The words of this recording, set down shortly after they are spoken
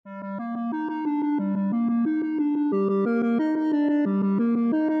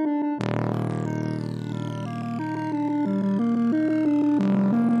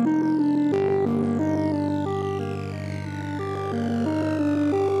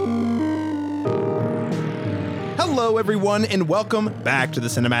Hello, everyone, and welcome back to the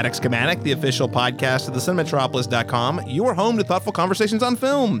Cinematic Schematic, the official podcast of thecinematropolis.com, your home to thoughtful conversations on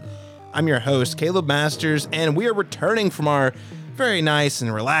film. I'm your host, Caleb Masters, and we are returning from our very nice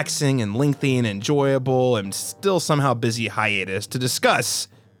and relaxing and lengthy and enjoyable and still somehow busy hiatus to discuss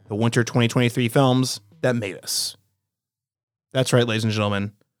the winter 2023 films that made us. That's right, ladies and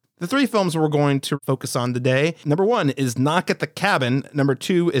gentlemen. The three films we're going to focus on today. Number 1 is Knock at the Cabin. Number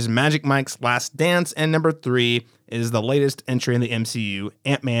 2 is Magic Mike's Last Dance. And number 3 is the latest entry in the MCU,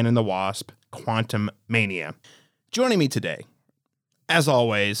 Ant-Man and the Wasp, Quantumania. Joining me today, as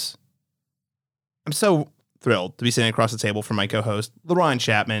always, I'm so thrilled to be sitting across the table from my co-host, LaRon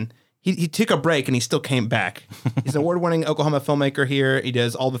Chapman. He took a break and he still came back. He's an award-winning Oklahoma filmmaker here. He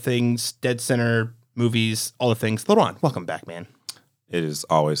does all the things, Dead Center, movies, all the things. LaRon, welcome back, man. It is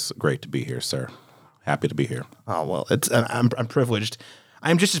always great to be here, sir. Happy to be here. Oh, well, I'm privileged.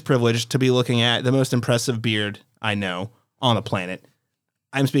 I'm just as privileged to be looking at the most impressive beard I know on the planet.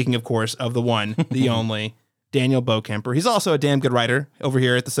 I'm speaking, of course, of the one, the only, Daniel Bokemper. He's also a damn good writer over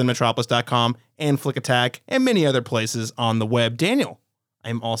here at thecinematropolis.com and Flick Attack and many other places on the web. Daniel,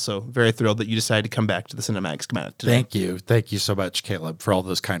 I'm also very thrilled that you decided to come back to the Cinematic Schematic today. Thank you. Thank you so much, Caleb, for all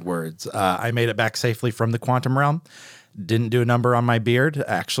those kind words. I made it back safely from the quantum realm. Didn't do a number on my beard.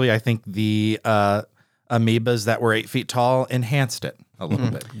 Actually, I think the amoebas that were 8 feet tall enhanced it a little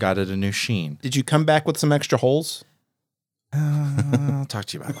bit. Got it a new sheen. Did you come back with some extra holes? I'll talk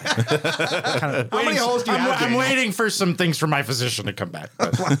to you about it later. How many holes do you have? I'm waiting for some things from my physician to come back.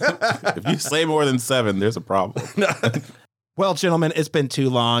 If you say more than 7, there's a problem. Well, gentlemen, it's been too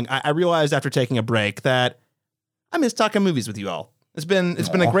long. I realized after taking a break that I miss talking movies with you all. It's been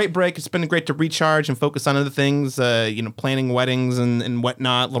a great break. It's been great to recharge and focus on other things, planning weddings and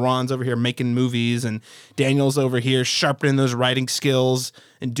whatnot. LaRon's over here making movies, and Daniel's over here sharpening those writing skills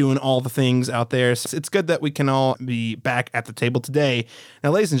and doing all the things out there. So it's good that we can all be back at the table today.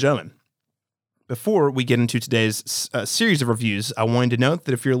 Now, ladies and gentlemen, before we get into today's series of reviews, I wanted to note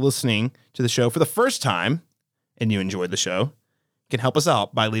that if you're listening to the show for the first time and you enjoyed the show, you can help us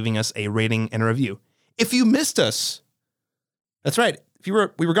out by leaving us a rating and a review. If you missed us, that's right. If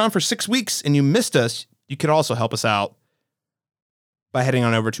we were gone for 6 weeks and you missed us, you could also help us out by heading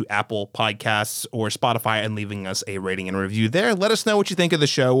on over to Apple Podcasts or Spotify and leaving us a rating and a review there. Let us know what you think of the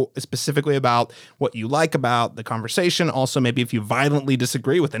show, specifically about what you like about the conversation. Also, maybe if you violently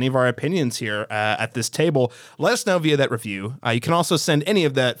disagree with any of our opinions here at this table, let us know via that review. You can also send any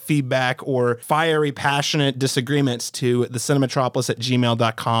of that feedback or fiery, passionate disagreements to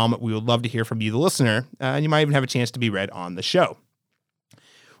thecinematropolis@gmail.com. We would love to hear from you, the listener, and you might even have a chance to be read on the show.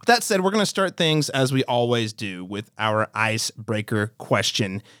 With that said, we're going to start things as we always do with our icebreaker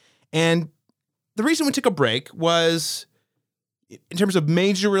question. And the reason we took a break was, in terms of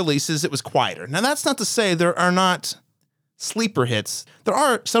major releases, it was quieter. Now, that's not to say there are not sleeper hits. There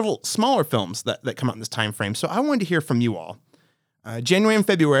are several smaller films that come out in this time frame. So I wanted to hear from you all. January and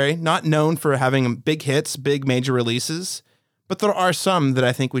February, not known for having big hits, big major releases, but there are some that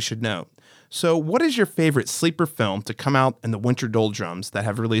I think we should note. So what is your favorite sleeper film to come out in the winter doldrums that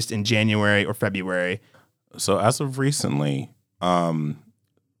have released in January or February? So as of recently, 2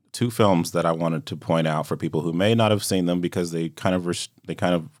 films that I wanted to point out for people who may not have seen them because they kind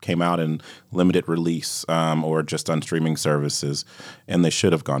of came out in limited release or just on streaming services, and they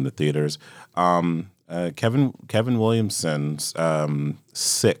should have gone to theaters. Kevin Williamson's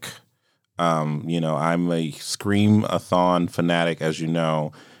Sick. I'm a Scream-a-thon fanatic, as you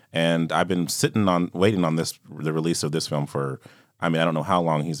know. And I've been waiting on the release of this film for, I don't know how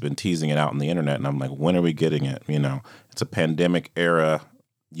long he's been teasing it out on the internet. And I'm like, when are we getting it? It's a pandemic era,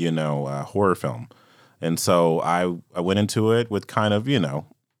 horror film. And so I went into it with kind of, a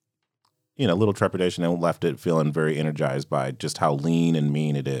little trepidation and left it feeling very energized by just how lean and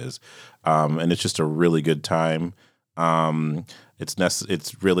mean it is. And it's just a really good time.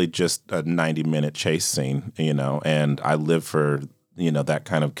 It's really just a 90-minute chase scene, and I live for that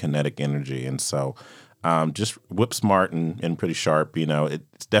kind of kinetic energy. And so just whip smart and pretty sharp.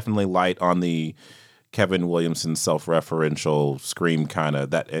 It's definitely light on the Kevin Williamson self-referential Scream kind of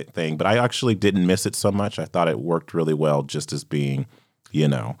that thing. But I actually didn't miss it so much. I thought it worked really well just as being,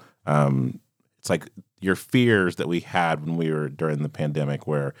 it's like your fears that we had when we were during the pandemic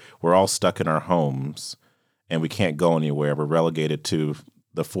where we're all stuck in our homes and we can't go anywhere. We're relegated to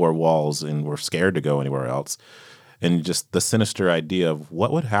the 4 walls and we're scared to go anywhere else. And just the sinister idea of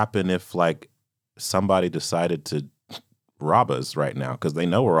what would happen if, like, somebody decided to rob us right now because they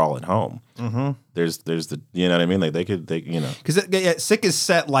know we're all at home. Mm-hmm. There's the, you know what I mean? Like they you know. Because Sick is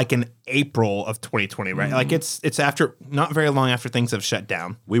set like in April of 2020, right? Like it's after, not very long after things have shut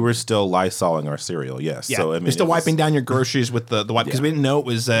down. We were still Lysoling our cereal, yes. Yeah, So I mean, you're still wiping down your groceries with the wipe because we didn't know it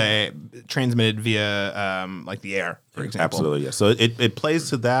was transmitted via like the air, for example. Absolutely, yeah. So it plays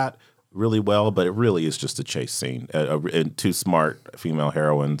to that really well, but it really is just a chase scene. And two smart female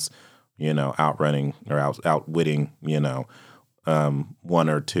heroines, you know, outrunning or outwitting, you know, one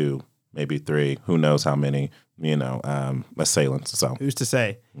or two, maybe three, who knows how many, you know, assailants. So who's to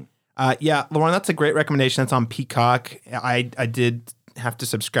say? Yeah, Lauren, that's a great recommendation. That's on Peacock. I did have to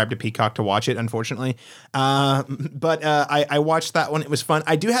subscribe to Peacock to watch it, unfortunately. But I watched that one. It was fun.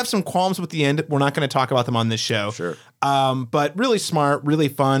 I do have some qualms with the end. We're not going to talk about them on this show. Sure. But really smart, really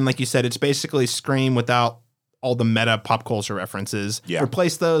fun. Like you said, it's basically Scream without all the meta pop culture references. Yeah.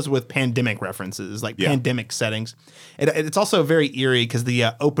 Replace those with pandemic references, like pandemic settings. It's also very eerie because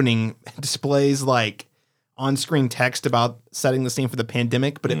the opening displays like on-screen text about setting the scene for the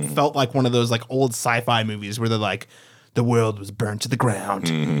pandemic, but it felt like one of those like old sci-fi movies where they're like, the world was burnt to the ground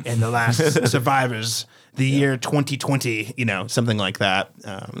and the last survivors, the year 2020, you know, something like that.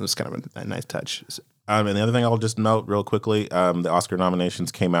 It was kind of a nice touch. And the other thing I'll just note real quickly, the Oscar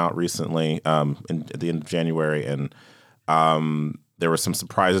nominations came out recently at the end of January, and there were some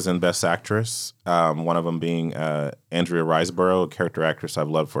surprises in Best Actress, one of them being Andrea Riseborough, a character actress I've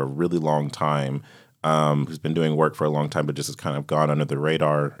loved for a really long time, who's been doing work for a long time but just has kind of gone under the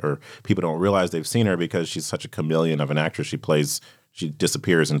radar, or people don't realize they've seen her because she's such a chameleon of an actress. She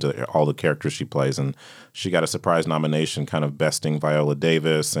disappears into all the characters she plays, and she got a surprise nomination, kind of besting Viola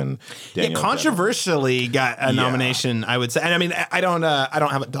Davis and Daniel. It controversially got a nomination, I would say. And I mean, I don't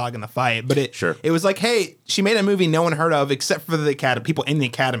have a dog in the fight, but it was like, hey, she made a movie no one heard of except for the Academy. People in the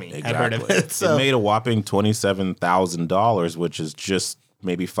Academy had heard of it. So it made a whopping $27,000, which is just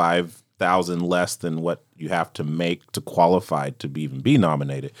maybe $5,000 less than what you have to make to qualify to even be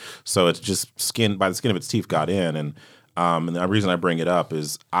nominated. So it's just by the skin of its teeth got in. And the reason I bring it up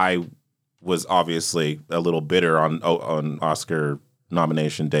is I was obviously a little bitter on Oscar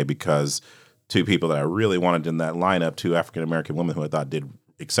nomination day because two people that I really wanted in that lineup, two African American women who I thought did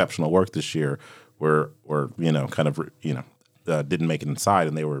exceptional work this year, were you know kind of didn't make it inside,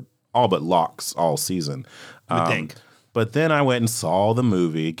 and they were all but locks all season. But then I went and saw the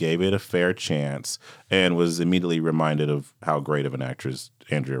movie, gave it a fair chance, and was immediately reminded of how great of an actress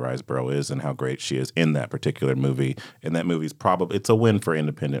Andrea Riseborough is and how great she is in that particular movie. And that movie's it's a win for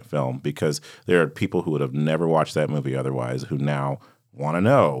independent film because there are people who would have never watched that movie otherwise who now want to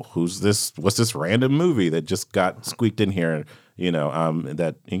know what's this random movie that just got squeaked in here, you know,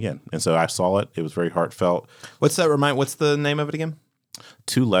 that again. And so I saw it. It was very heartfelt. What's the name of it again?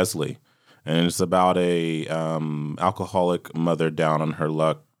 To Leslie. And it's about a alcoholic mother down on her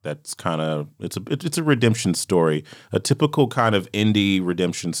luck. That's kind of it's a redemption story, a typical kind of indie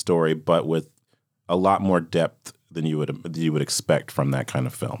redemption story, but with a lot more depth than you would expect from that kind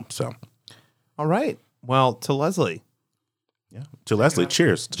of film. So, all right, well, To Leslie. Yeah, To Leslie.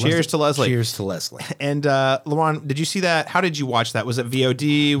 Cheers. Cheers to Leslie. Cheers to Leslie. And Lauren, did you see that? How did you watch that? Was it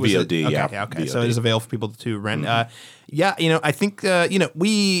VOD? VOD. Okay. VOD. So it is available for people to rent. Yeah, you know, I think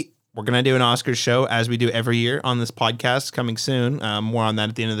we're going to do an Oscars show as we do every year on this podcast coming soon. More on that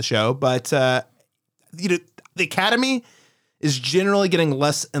at the end of the show. But, the Academy is generally getting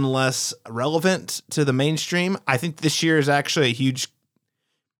less and less relevant to the mainstream. I think this year is actually a huge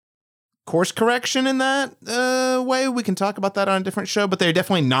course correction in that way. We can talk about that on a different show, but they're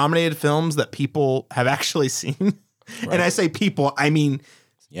definitely nominated films that people have actually seen. Right. And I say people, I mean,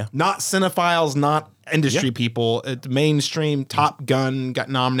 not cinephiles, not industry people. It's mainstream. Top Gun got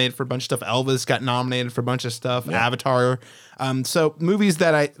nominated for a bunch of stuff. Elvis got nominated for a bunch of stuff. Avatar. So movies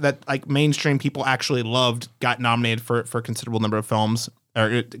that like mainstream people actually loved got nominated for a considerable number of films,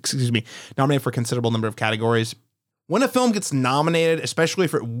 nominated for a considerable number of categories. When a film gets nominated, especially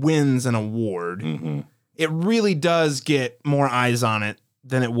if it wins an award, it really does get more eyes on it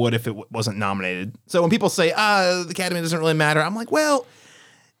than it would if it wasn't nominated. So when people say, the Academy doesn't really matter, I'm like, well,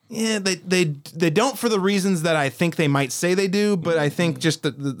 yeah, they don't for the reasons that I think they might say they do, but I think just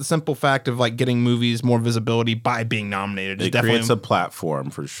the simple fact of like getting movies more visibility by being nominated is definitely creates a platform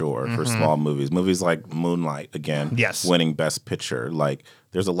for sure for small movies. Movies like Moonlight, again, winning Best Picture. Like,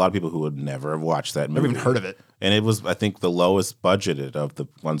 there's a lot of people who would never have watched that movie. Never even heard of it. And it was, I think, the lowest budgeted of the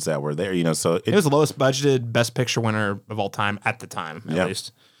ones that were there. You know, so it was the lowest budgeted Best Picture winner of all time at the time, at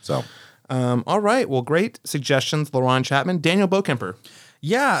least. So, all right, well, great suggestions, LaRon Chapman, Daniel Bokemper.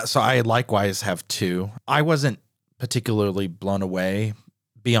 Yeah, so I likewise have two. I wasn't particularly blown away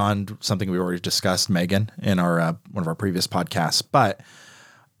beyond something we already discussed, Megan, in our one of our previous podcasts. But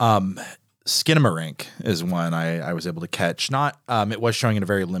Skinamarink is one I was able to catch. Not it was showing in a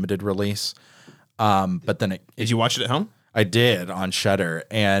very limited release, but then Did you watch it at home? I did on Shudder,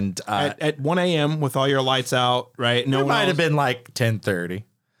 and At 1 a.m. with all your lights out, right? No it one might else? have been like 10:30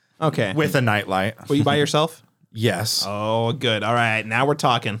 Okay. with a nightlight. Were you by yourself? Yes. Oh, good. All right. Now we're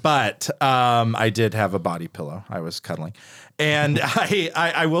talking. But I did have a body pillow I was cuddling, and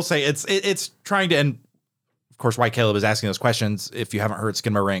I will say it's trying to, and of course why Caleb is asking those questions, if you haven't heard,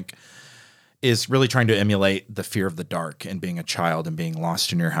 Skinamarink is really trying to emulate the fear of the dark and being a child and being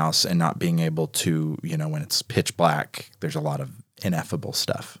lost in your house and not being able to, when it's pitch black, there's a lot of ineffable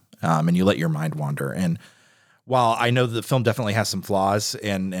stuff, and you let your mind wander. And while I know the film definitely has some flaws,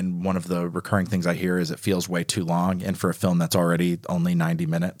 and one of the recurring things I hear is it feels way too long, and for a film that's already only 90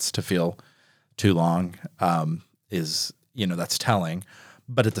 minutes to feel too long is, that's telling.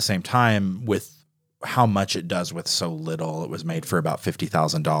 But at the same time, with how much it does with so little, it was made for about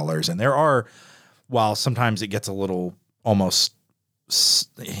 $50,000. And there are, while sometimes it gets a little almost, what's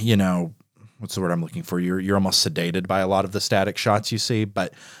the word I'm looking for? You're almost sedated by a lot of the static shots you see,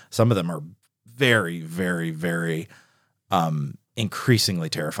 but some of them are very, very, very increasingly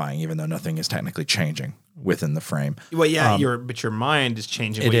terrifying, even though nothing is technically changing within the frame. Well, yeah, but your mind is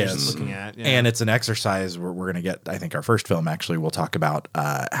changing what you're looking at. Yeah. And it's an exercise where we're going to get, I think our first film actually will talk about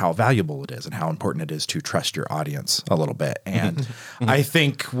how valuable it is and how important it is to trust your audience a little bit. And I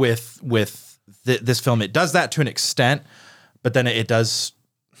think with this film, it does that to an extent, but then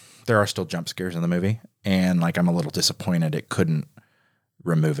there are still jump scares in the movie. And I'm a little disappointed it couldn't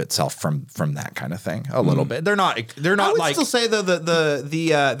remove itself from that kind of thing a little bit. They're not I would still say though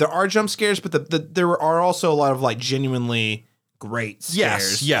there are jump scares, but there are also a lot of genuinely great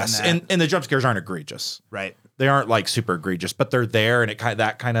scares. Yes, and the jump scares aren't egregious, right? They aren't super egregious, but they're there, and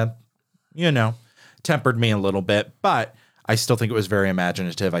that kind of tempered me a little bit. But I still think it was very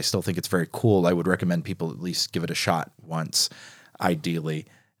imaginative. I still think it's very cool. I would recommend people at least give it a shot once, ideally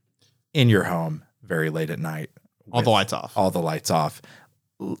in your home, very late at night, all the lights off.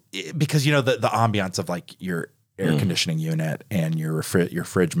 Because the ambiance of your air conditioning unit and your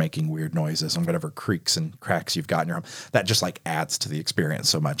fridge making weird noises and whatever creaks and cracks you've got in your home, that just adds to the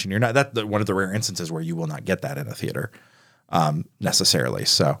experience so much. And you're not one of the rare instances where you will not get that in a theater necessarily.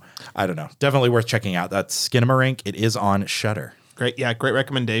 So I don't know, definitely worth checking out. That's Skinamarink. It is on Shudder. Great, yeah, great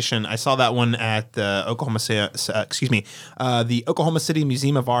recommendation. I saw that one at the Oklahoma City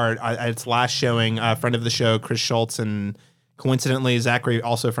Museum of Art at its last showing. A friend of the show, Chris Schultz, and coincidentally, Zachary,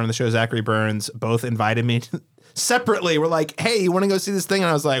 also a friend of the show, Zachary Burns, both invited me separately. We're like, "Hey, you want to go see this thing?" And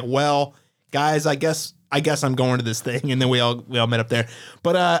I was like, "Well, guys, I guess I'm going to this thing." And then we all met up there.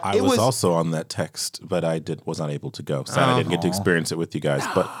 But I was also on that text, but I was not able to go, so I didn't get to experience it with you guys.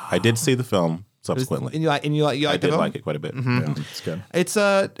 But I did see the film subsequently, and you like I did like it quite a bit. Mm-hmm. Yeah. It's good. It's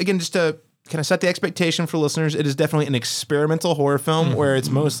again, just to kind of set the expectation for listeners, it is definitely an experimental horror film where it's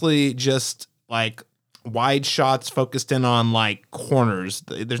mostly just wide shots focused in on corners.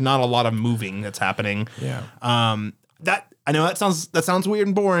 There's not a lot of moving that's happening. Yeah. That I know that sounds weird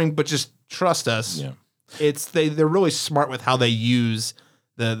and boring, but just trust us. Yeah. They're really smart with how they use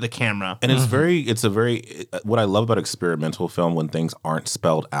the camera. And it's a very what I love about experimental film when things aren't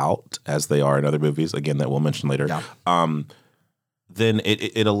spelled out as they are in other movies, again, that we'll mention later. Yeah. Then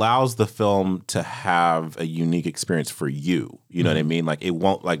it allows the film to have a unique experience for you. You know what I mean? It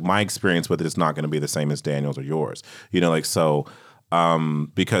won't, my experience with it is not going to be the same as Daniel's or yours. Because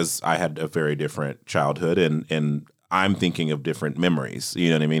I had a very different childhood and I'm thinking of different memories. You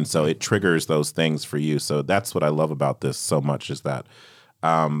know what I mean? So it triggers those things for you. So that's what I love about this so much is that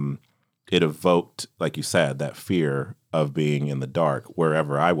it evoked, like you said, that fear of being in the dark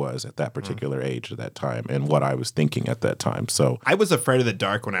wherever I was at that particular age at that time and what I was thinking at that time. So I was afraid of the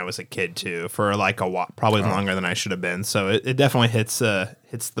dark when I was a kid too, for a while, probably longer than I should have been. So it definitely hits the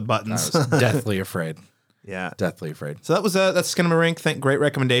buttons. I was deathly afraid. Yeah, deathly afraid. So that's Skinamarink. Great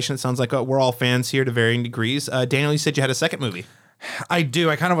recommendation. It sounds like we're all fans here to varying degrees. Daniel, you said you had a second movie. I do.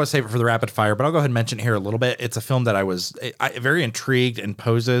 I kind of want to save it for the rapid fire, but I'll go ahead and mention it here a little bit. It's a film that I was very intrigued and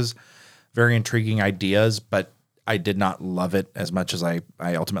poses very intriguing ideas, but I did not love it as much as I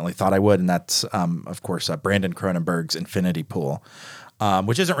ultimately thought I would. And that's, of course, Brandon Cronenberg's Infinity Pool,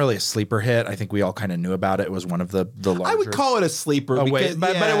 which isn't really a sleeper hit. I think we all kind of knew about it. It was one of the larger. I would call it a sleeper. But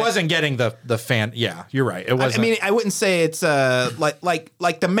it wasn't getting the fan. Yeah, you're right. It wasn't. I mean, I wouldn't say it's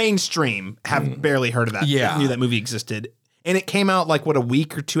like the mainstream have barely heard of that. Yeah. Knew that movie existed. And it came out a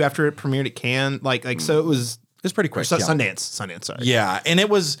week or two after it premiered at Cannes. So it was pretty quick. Sundance, sorry. Yeah, and it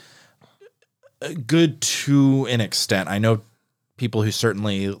was good to an extent. I know people who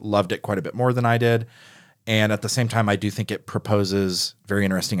certainly loved it quite a bit more than I did. And at the same time, I do think it proposes very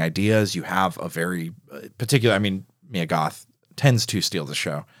interesting ideas. You have a very particular, I mean, Mia Goth tends to steal the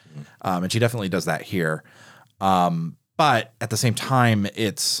show. And she definitely does that here. But at the same time,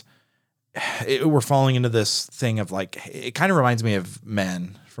 we're falling into this thing of like, it kind of reminds me of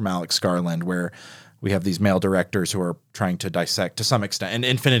Men from Alex Garland, where we have these male directors who are trying to dissect to some extent. And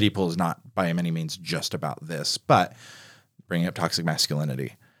Infinity Pool is not by any means just about this, but bringing up toxic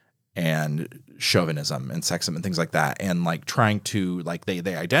masculinity and chauvinism and sexism and things like that. And like trying to like, they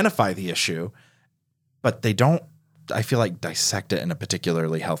identify the issue, but they don't, I feel like, dissect it in a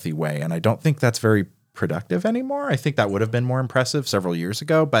particularly healthy way. And I don't think that's very productive anymore. I think that would have been more impressive several years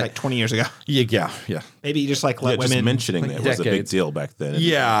ago, but like 20 years ago. Yeah. Maybe you just like let women just mentioning it was a big deal back then.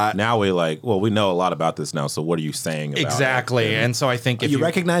 Yeah. Now we we know a lot about this now. So what are you saying about exactly? it? And so I think if you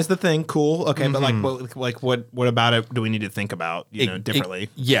recognize the thing, cool, okay, but what about it? Do we need to think about differently?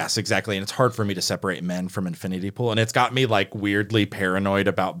 Yes, exactly. And it's hard for me to separate Men from Infinity Pool, and it's got me like weirdly paranoid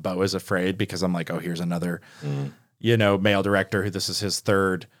about Beau is Afraid, because I'm like, oh, here's another male director who this is his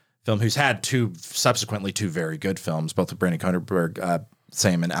third film, who's had subsequently two very good films, both with Brandon Cronenberg,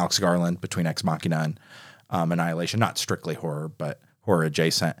 same, and Alex Garland, between Ex Machina and Annihilation, not strictly horror, but horror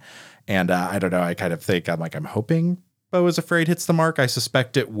adjacent. And I don't know, I kind of think, I'm hoping Beau is Afraid hits the mark. I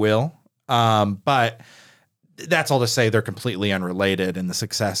suspect it will. But that's all to say they're completely unrelated, and the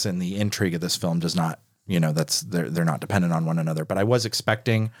success and the intrigue of this film does not, they're not dependent on one another. But I was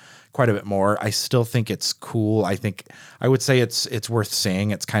expecting quite a bit more. I still think it's cool. I would say it's worth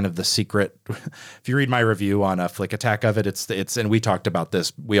seeing. It's kind of the secret. If you read my review on a Flick Attack of it, it's and we talked about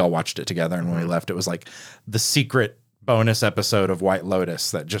this. We all watched it together, and when we left, it was like the secret bonus episode of White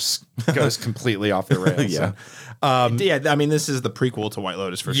Lotus that just goes completely off the rails. Yeah. I mean, this is the prequel to White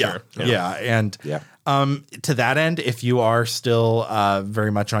Lotus for sure. Yeah. And to that end, if you are still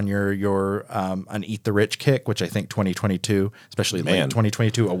very much on your an Eat the Rich kick, which I think 2022, especially late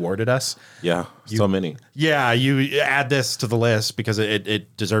 2022, awarded us. Yeah, so many. Yeah, you add this to the list because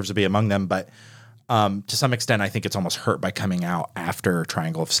it deserves to be among them. But to some extent, I think it's almost hurt by coming out after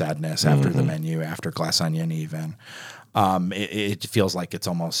Triangle of Sadness, after The Menu, after Glass Onion even. It feels like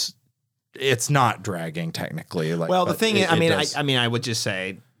it's not dragging technically. Well, the thing is, I would just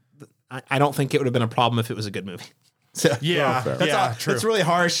say, I don't think it would have been a problem if it was a good movie. So, true. That's really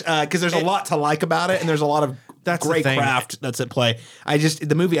harsh because there's a lot to like about it, and there's a lot of great craft that's at play.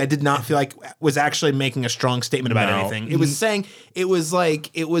 The movie I did not feel like was actually making a strong statement about anything. It was saying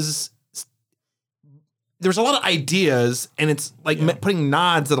there's a lot of ideas, and it's like putting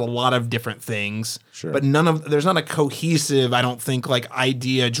nods at a lot of different things. Sure. But there's not a cohesive, I don't think, like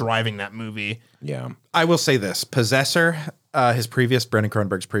idea driving that movie. Yeah. I will say this. Possessor, Brandon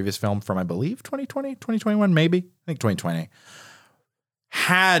Cronenberg's previous film from, I believe, 2020, 2021, maybe. I think 2020.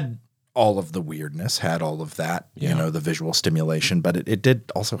 Had all of the weirdness, had all of that, the visual stimulation, but it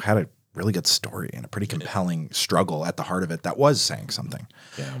did also had a really good story and a pretty compelling struggle at the heart of it that was saying something.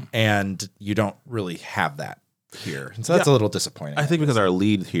 Yeah. And you don't really have that here. And so that's a little disappointing. I think because our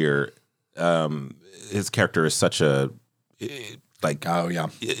lead here, his character is such you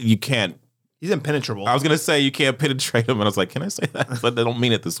can't. He's impenetrable. I was going to say you can't penetrate him, and I was like, can I say that? But they don't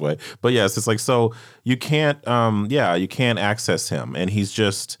mean it this way. But yes, it's like, so you can't, you can't access him, and he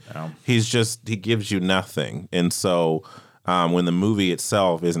gives you nothing. And so when the movie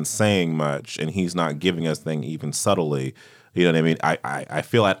itself isn't saying much, and he's not giving us things even subtly, you know what I mean? I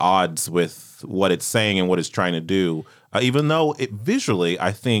feel at odds with what it's saying and what it's trying to do, even though visually,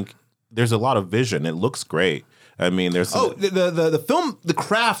 I think there's a lot of vision. It looks great. I mean, there's the film, the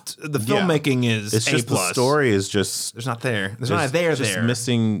craft, the filmmaking is it's just A+. The story is just there's not there. There's not there. Just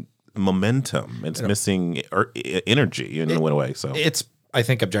missing momentum. It's missing energy in a way. So it's, I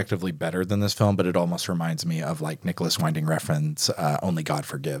think, objectively better than this film, but it almost reminds me of like Nicholas Winding Refn's Only God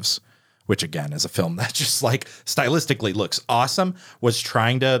Forgives, which again is a film that just like stylistically looks awesome, was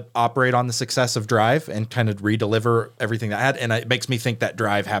trying to operate on the success of Drive and kind of redeliver everything that had. And it makes me think that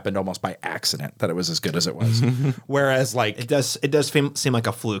Drive happened almost by accident, that it was as good as it was. Whereas like it does seem like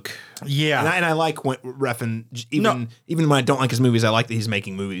a fluke. Yeah. And I like Refn, even when I don't like his movies, I like that he's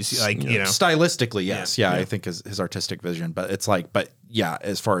making movies. Like, stylistically, yes. Yeah. I think his artistic vision, but it's like,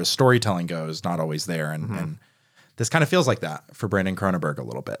 as far as storytelling goes, not always there. And this kind of feels like that for Brandon Cronenberg a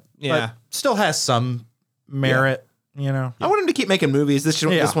little bit. Yeah. But still has some merit, I want him to keep making movies. This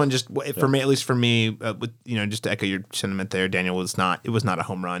one just, for me, at least for me, with just to echo your sentiment there, Daniel, it was not a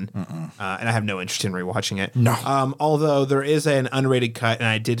home run. And I have no interest in rewatching it. No. Although there is an unrated cut, and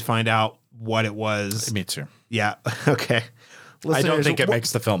I did find out what it was. Me too. Yeah. Okay. I don't listeners, think it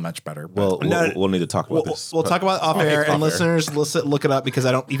makes the film much better. But We'll need to talk about this. We'll talk about off air, and off air. listeners, look it up because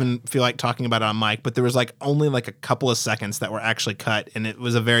I don't even feel like talking about it on mic. But there was like only like a couple of seconds that were actually cut, and it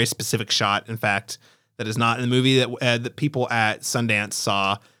was a very specific shot. In fact, that is not in the movie that people at Sundance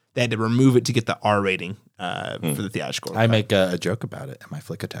saw. They had to remove it to get the R rating for the theatrical. I make a joke about it in my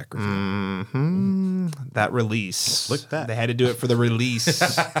Flick Attack review. That release. Look at that. They had to do it for the release.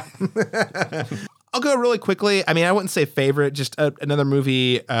 I'll go really quickly. I mean, I wouldn't say favorite, just another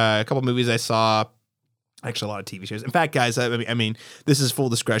movie, a couple movies I saw. Actually, a lot of TV shows. In fact, guys, I mean, this is full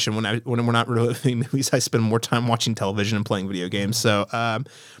discretion. When we're not reviewing movies, I spend more time watching television and playing video games. So,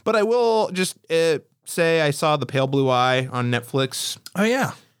 but I will just say I saw The Pale Blue Eye on Netflix. Oh,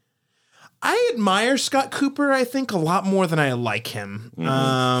 yeah. I admire Scott Cooper, I think, a lot more than I like him.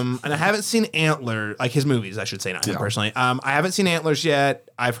 And I haven't seen Antler, like his movies, I should say, not him personally. I haven't seen Antlers yet.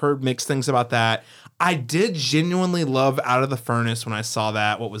 I've heard mixed things about that. I did genuinely love Out of the Furnace when I saw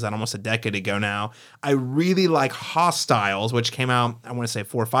that. What was that? Almost a decade ago now. I really like Hostiles, which came out, I want to say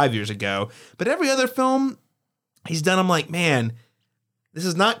 4 or 5 years ago. But every other film he's done, I'm like, man, this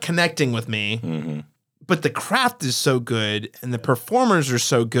is not connecting with me. But the craft is so good and the performers are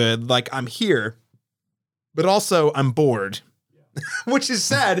so good. Like, I'm here, but also I'm bored, which is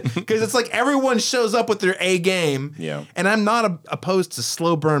sad because it's like everyone shows up with their A game. Yeah. And I'm not opposed to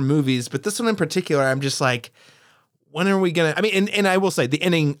slow burn movies, but this one in particular, I'm just like, when are we going to, I mean, and I will say the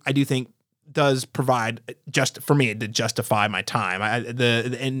ending, I do think does provide just for me to justify my time.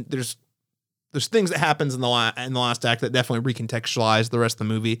 And there's things that happens in the last act that definitely recontextualize the rest of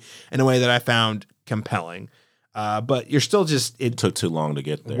the movie in a way that I found compelling. But you're still just It took too long to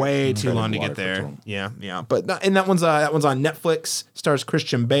get there. way too long to get there. Yeah. But that one's on Netflix. Stars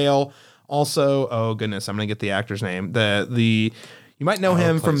Christian Bale. Also, oh goodness, I'm gonna get the actor's name. You might know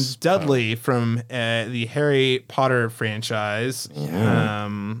him from Dudley from the Harry Potter franchise. Yeah.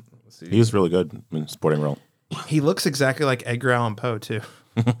 Let's see. He was really good in supporting role. He looks exactly like Edgar Allan Poe too.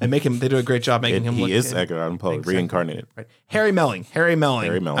 They do a great job making him look. He is Edgar Allan Poe, reincarnated. Right. Harry Melling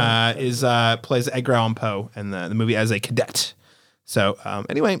plays Edgar Allan Poe in the movie as a cadet. So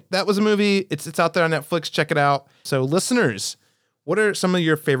anyway, that was a movie. It's out there on Netflix. Check it out. So listeners, what are some of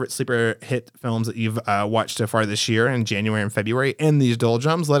your favorite sleeper hit films that you've watched so far this year in January and February in these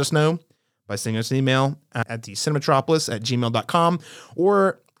doldrums? Let us know by sending us an email at thecinemetropolis@gmail.com,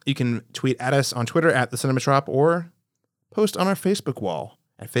 or you can tweet at us on Twitter at thecinemetrop, or post on our Facebook wall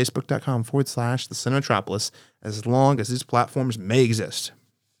at facebook.com/thecinemetropolis, as long as these platforms may exist.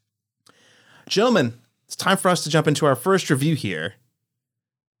 Gentlemen, it's time for us to jump into our first review here.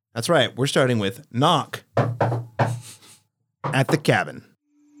 That's right, we're starting with Knock at the Cabin.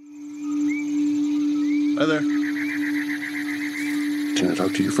 Hi there. Can I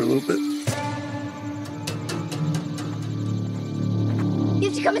talk to you for a little bit? You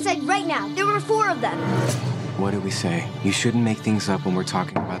have to come inside right now. There were 4 of them. What did we say? You shouldn't make things up when we're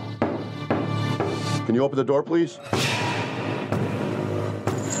talking about... Can you open the door, please?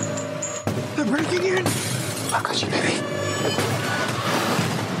 They're breaking in. I've got you, baby.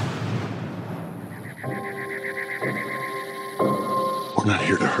 We're not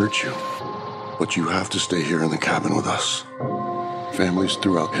here to hurt you, but you have to stay here in the cabin with us. Families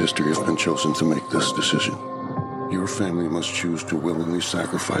throughout history have been chosen to make this decision. Your family must choose to willingly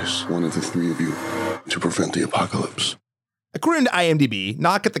sacrifice one of the 3 of you to prevent the apocalypse. According to IMDb,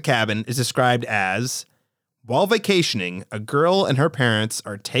 Knock at the Cabin is described as, while vacationing, a girl and her parents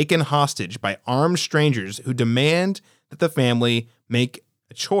are taken hostage by armed strangers who demand that the family make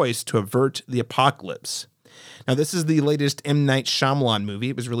a choice to avert the apocalypse. Now, this is the latest M. Night Shyamalan movie.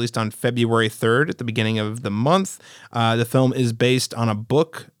 It was released on February 3rd at the beginning of the month. The film is based on a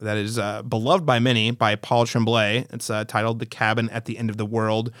book that is beloved by many by Paul Tremblay. It's titled The Cabin at the End of the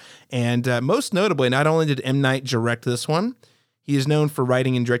World. And most notably, not only did M. Night direct this one, he is known for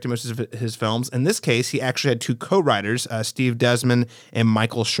writing and directing most of his films. In this case, he actually had 2 co-writers, Steve Desmond and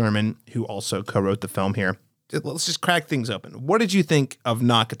Michael Sherman, who also co-wrote the film here. Let's just crack things open. What did you think of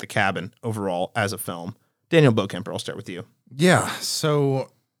Knock at the Cabin overall as a film? Daniel Bokemper, I'll start with you. Yeah,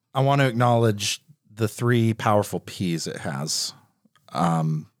 so I want to acknowledge the 3 powerful P's it has,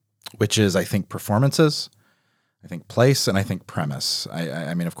 which is, I think, performances, I think place, and I think premise.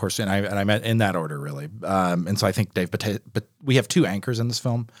 I mean, of course, and I meant in that order, really. And so I think but we have 2 anchors in this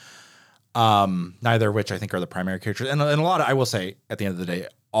film, neither of which I think are the primary characters. And a lot of, I will say, at the end of the day,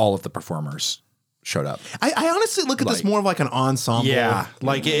 all of the performers showed up. I honestly look at this more of like an ensemble. Yeah,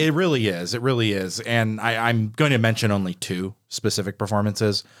 like it really is. It really is. And I'm going to mention only 2 specific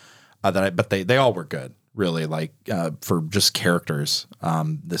performances but they all were good, really, like for just characters.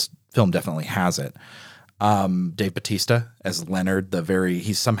 This film definitely has it. Dave Bautista as Leonard,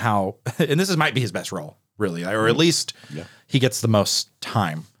 he's somehow, and might be his best role, really, or at least he gets the most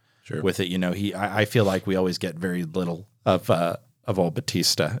time with it. You know, I feel like we always get very little of old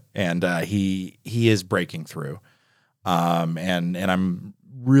Bautista, and he is breaking through, and I'm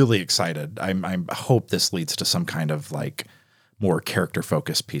really excited. I hope this leads to some kind of like more character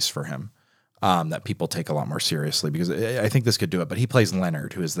focused piece for him. That people take a lot more seriously, because I think this could do it. But he plays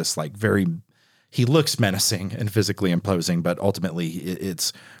Leonard, who is this like he looks menacing and physically imposing, but ultimately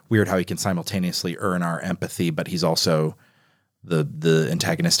it's weird how he can simultaneously earn our empathy, but he's also the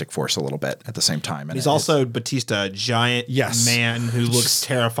antagonistic force a little bit at the same time. And he's also Bautista, a giant man who looks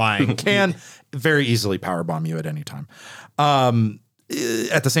terrifying. Can very easily powerbomb you at any time.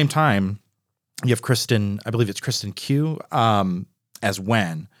 At the same time, you have Kristen, I believe it's Kristen Q, as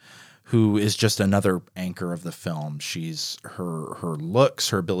Wen, who is just another anchor of the film. She's her looks,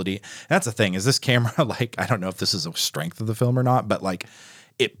 her ability. That's the thing, is this camera, like, I don't know if this is a strength of the film or not, but like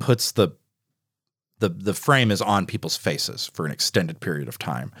it puts the frame is on people's faces for an extended period of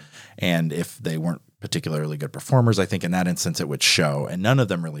time. And if they weren't particularly good performers, I think in that instance it would show, and none of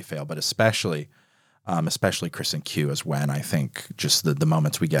them really fail, but especially Kristen Q as Wen. I think just the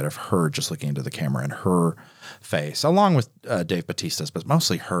moments we get of her just looking into the camera and her face, along with Dave Bautista's, but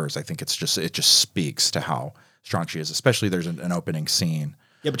mostly hers. I think it just speaks to how strong she is. Especially there's an opening scene.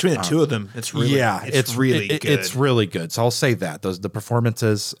 Yeah, between the two of them, it's really good. It's really good. So I'll say that the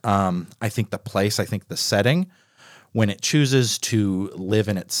performances. I think the place. I think the setting. When it chooses to live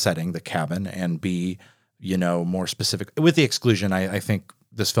in its setting, the cabin, and be more specific, with the exclusion, I think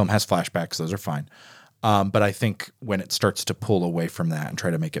this film has flashbacks. Those are fine. But I think when it starts to pull away from that and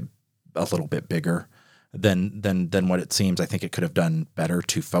try to make it a little bit bigger than what it seems, I think it could have done better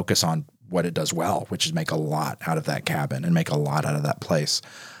to focus on what it does well, which is make a lot out of that cabin and make a lot out of that place.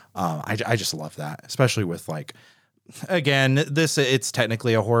 I just love that, especially with like, again, it's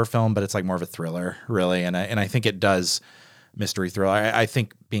technically a horror film, but it's like more of a thriller, really. And I think it does mystery thriller. I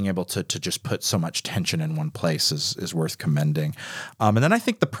think being able to just put so much tension in one place is worth commending. And then I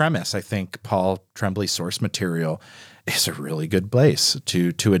think the premise, I think Paul Tremblay's source material is a really good place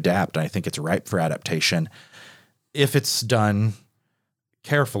to adapt. I think it's ripe for adaptation if it's done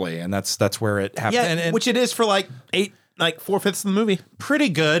carefully, and that's where it happens. Yeah, and which it is for like 4/5 of the movie. Pretty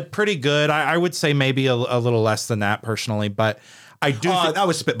good. I would say maybe a little less than that personally, but I do. I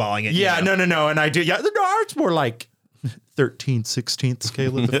was spitballing it. Yeah, no, and I do. Yeah, no, it's more like 13/16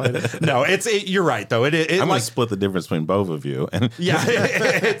 scale of the No, you're right though. I'm gonna split the difference between both of you. Yeah,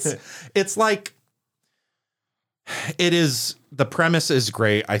 it's like it is. The premise is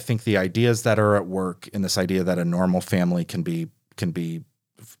great. I think the ideas that are at work in this idea that a normal family can be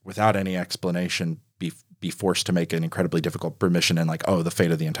without any explanation be forced to make an incredibly difficult permission, and like, oh, the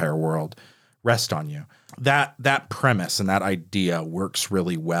fate of the entire world rest on you. That premise and that idea works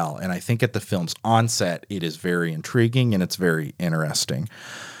really well. And I think at the film's onset, it is very intriguing and it's very interesting.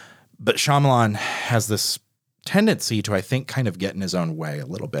 But Shyamalan has this tendency to, I think, kind of get in his own way a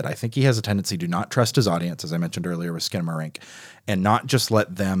little bit. I think he has a tendency to not trust his audience, as I mentioned earlier with Skinamarink, and not just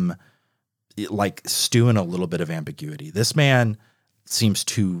let them like stew in a little bit of ambiguity. This man seems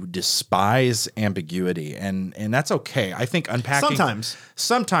to despise ambiguity, and that's okay. I think unpacking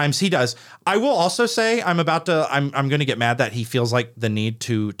sometimes he does. I will also say I'm going to get mad that he feels like the need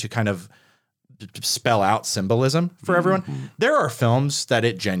to kind of spell out symbolism for everyone. There are films that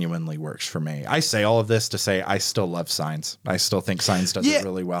it genuinely works for me. I say all of this to say I still love Signs. I still think Signs does it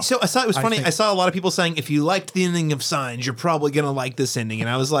really well. So I thought it was funny. I saw a lot of people saying, if you liked the ending of Signs, you're probably going to like this ending. And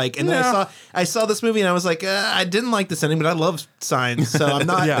I was like, and then I saw this movie and I was like, I didn't like this ending, but I love Signs. So I'm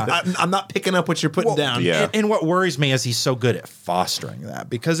not, I'm not picking up what you're putting down. Yeah. And what worries me is he's so good at fostering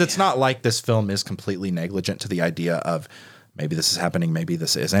that, because it's not like this film is completely negligent to the idea of, maybe this is happening, maybe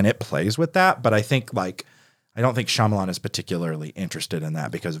this is, and it plays with that. But I think I don't think Shyamalan is particularly interested in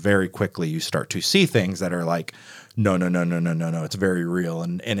that, because very quickly you start to see things that are like, no, it's very real.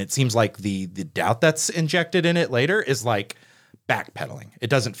 And it seems like the doubt that's injected in it later is like backpedaling. It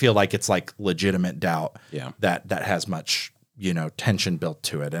doesn't feel like it's like legitimate doubt that has much, tension built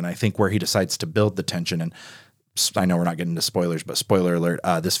to it. And I think where he decides to build the tension, and I know we're not getting into spoilers, but spoiler alert,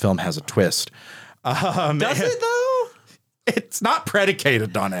 this film has a twist. Does it though? It's not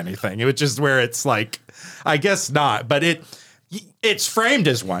predicated on anything, which is where it's like, I guess not, but it's framed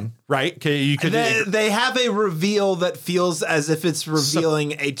as one, right? They have a reveal that feels as if it's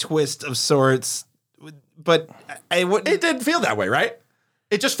revealing a twist of sorts, but it didn't feel that way, right?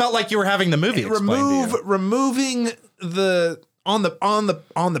 It just felt like you were having the movie explained to you. Removing the on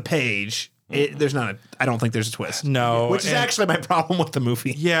the page. There's not I don't think there's a twist. No, which is actually my problem with the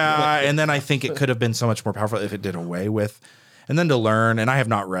movie. Yeah, and then I think it could have been so much more powerful if it did away with, and then to learn. And I have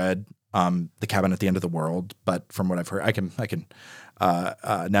not read The Cabin at the End of the World, but from what I've heard, I can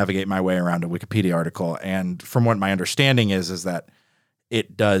navigate my way around a Wikipedia article, and from what my understanding is that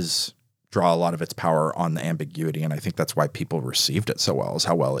it does draw a lot of its power on the ambiguity, and I think that's why people received it so well, is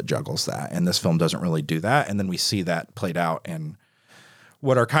how well it juggles that. And this film doesn't really do that, and then we see that played out in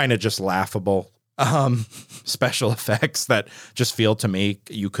what are kind of just laughable special effects that just feel to me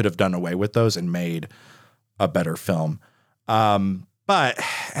you could have done away with those and made a better film. But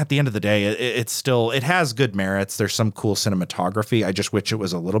at the end of the day, it has good merits. There's some cool cinematography. I just wish it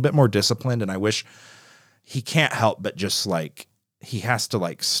was a little bit more disciplined, and I wish he can't help but just like, he has to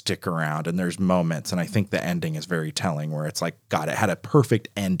like stick around, and there's moments, and I think the ending is very telling where it's like, God, it had a perfect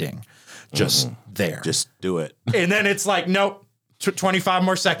ending just there. Just do it. And then it's like, nope, 25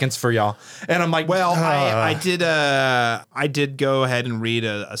 more seconds for y'all. And I'm like, well, I did go ahead and read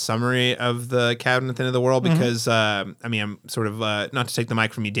a summary of The Cabin at the End of the World because, I mean, I'm sort of, not to take the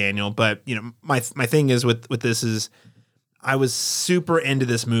mic from you, Daniel, but you know, my thing is with this is, I was super into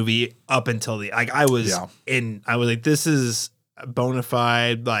this movie up until I was like, this is a bona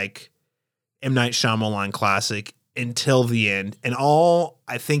fide, like, M. Night Shyamalan classic until the end. And all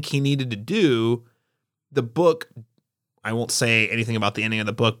I think he needed to do, the book, I won't say anything about the ending of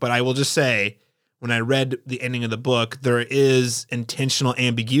the book, but I will just say, when I read the ending of the book, there is intentional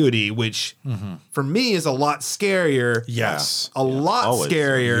ambiguity, which for me is a lot scarier. Yes. A lot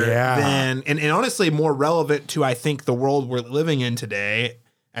scarier than, and honestly more relevant to, I think, the world we're living in today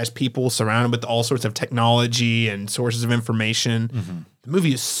as people surrounded with all sorts of technology and sources of information. The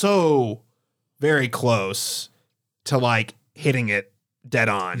movie is so very close to like hitting it dead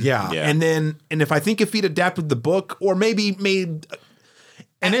on. Yeah. And if I think if he'd adapted the book, or maybe made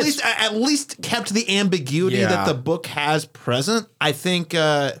at least kept the ambiguity that the book has present, I think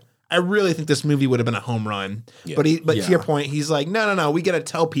I really think this movie would have been a home run. Yeah. But to your point, he's like, no, we got to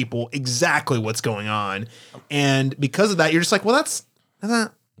tell people exactly what's going on. And because of that, you're just like, well, that's kind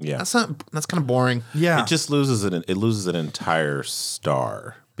of boring. Yeah. It just loses an entire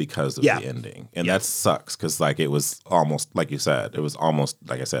star because of the ending. And that sucks, because like it was almost, like you said,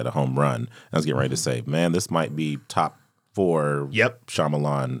 like I said, a home run. I was getting ready to say, man, this might be top 4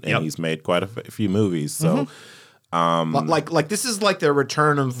 Shyamalan, and he's made quite a few movies. So like this is like the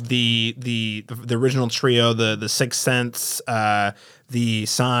return of the original trio, the Sixth Sense, the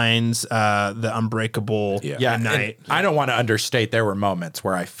Signs, the Unbreakable, Night. I don't want to understate, there were moments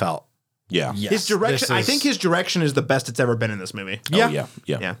where I felt his direction. I think his direction is the best it's ever been in this movie. Yeah.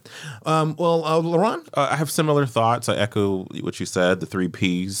 Laurent? I have similar thoughts. I echo what you said, the 3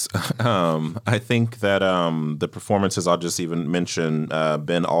 Ps. I think that the performances, I'll just even mention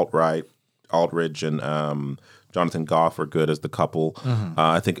Ben Aldridge and Jonathan Goff were good as the couple.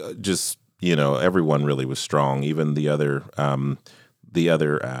 I think just, everyone really was strong. Even the other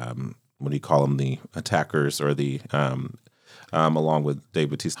what do you call them? The attackers, or the along with Dave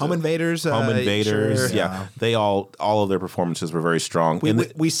Bautista. Home Invaders. Sure. Yeah. They all of their performances were very strong.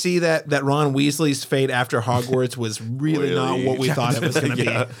 We see that Ron Weasley's fate after Hogwarts was really not what we thought it was going to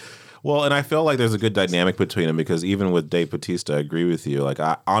be. Well, and I feel like there's a good dynamic between them, because even with Dave Bautista, I agree with you. Like,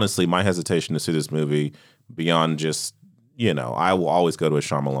 honestly, my hesitation to see this movie beyond just, I will always go to a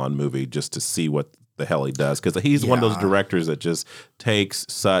Shyamalan movie just to see what the hell he does, because he's one of those directors that just takes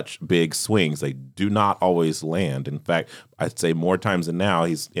such big swings. They do not always land. In fact, I'd say more times than now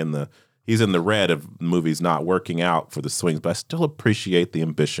he's in the red of movies not working out for the swings, but I still appreciate the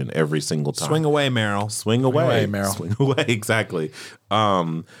ambition every single time. Swing away, Meryl. Swing away, Meryl. Swing away, exactly.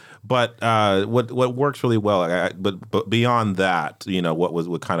 But what works really well, but beyond that,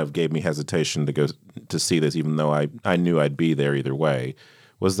 what kind of gave me hesitation to go to see this, even though I knew I'd be there either way,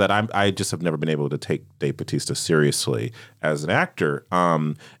 was that I just have never been able to take Dave Bautista seriously as an actor.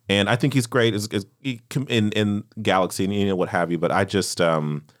 And I think he's great in Galaxy and what have you. But I just,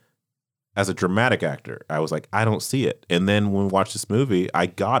 as a dramatic actor, I was like, I don't see it. And then when we watched this movie, I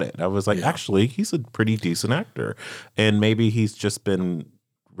got it. I was like, actually, he's a pretty decent actor. And maybe he's just been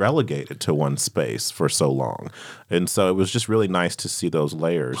relegated to one space for so long. And so it was just really nice to see those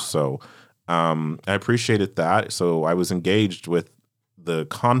layers. So I appreciated that. So I was engaged with the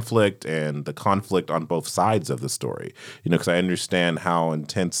conflict on both sides of the story, because I understand how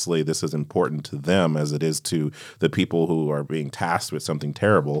intensely this is important to them as it is to the people who are being tasked with something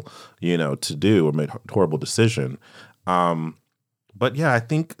terrible, to do, or make a horrible decision. But yeah, I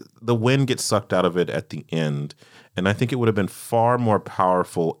think the wind gets sucked out of it at the end. And I think it would have been far more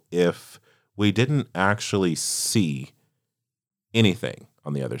powerful if we didn't actually see anything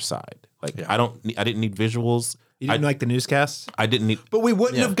on the other side. Like I didn't need visuals. You didn't like the newscasts? I didn't need. But we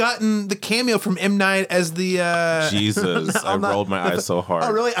wouldn't have gotten the cameo from M. Night as the Jesus, I rolled my eyes so hard.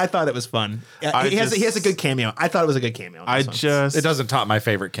 Oh, really? I thought it was fun. Yeah, he has a good cameo. I thought it was a good cameo. It doesn't top my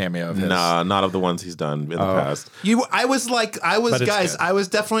favorite cameo of his. Nah, not of the ones he's done in the past. I was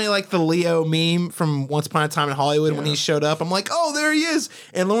definitely like the Leo meme from Once Upon a Time in Hollywood when he showed up. I'm like, oh, there he is.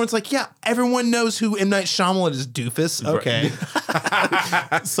 And Lauren's like, yeah, everyone knows who M. Night Shyamalan is, doofus. Okay.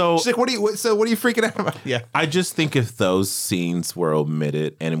 So she's like, what are you freaking out about? Yeah. I just think if those scenes were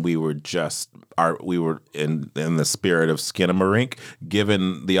omitted and we were in the spirit of Skinamarink,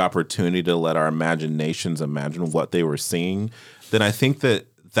 given the opportunity to let our imaginations imagine what they were seeing, then I think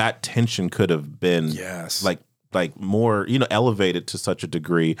that tension could have been like more, elevated to such a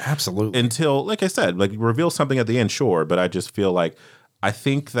degree. Absolutely. Until, like I said, like reveal something at the end, sure. But I just feel like I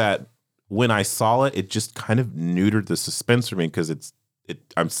think that when I saw it, it just kind of neutered the suspense for me because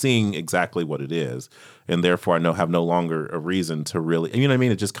I'm seeing exactly what it is, and therefore I have no longer a reason to really, you know what I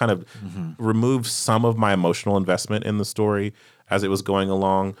mean? It just kind of removed some of my emotional investment in the story as it was going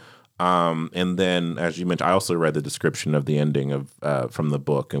along. And then, as you mentioned, I also read the description of the ending of from the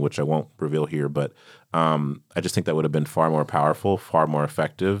book, in which I won't reveal here, but I just think that would have been far more powerful, far more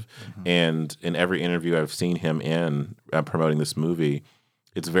effective. And in every interview I've seen him in promoting this movie,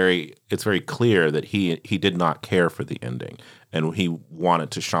 it's very clear that he did not care for the ending, and he wanted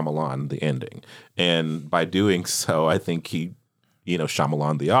to Shyamalan the ending. And by doing so, I think he,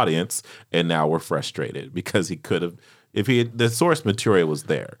 Shyamalan the audience, and now we're frustrated because he could have, the source material was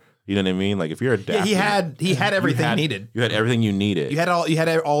there. You know what I mean? Like if you're adapting, he had everything he needed. You had everything you needed. You had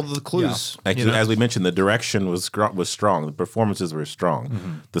all the clues. Yeah. As we mentioned, the direction was strong. The performances were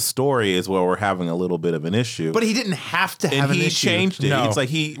strong. The story is where we're having a little bit of an issue. But he didn't have to have an issue. And he changed it. No. It's like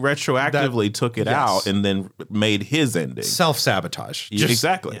he retroactively took it out and then made his ending. Self-sabotage.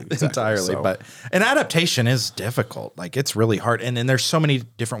 Exactly. Entirely. So. But an adaptation is difficult. Like it's really hard. And there's so many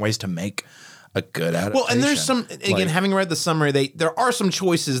different ways to make a good adaptation. Well, and there's some, again, having read the summary, there are some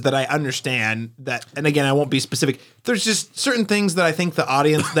choices that I understand that, and again, I won't be specific. There's just certain things that I think the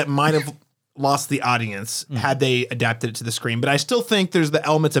audience that might have lost the audience had they adapted it to the screen. But I still think there's the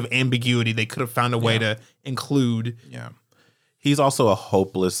elements of ambiguity they could have found a way to include. Yeah. He's also a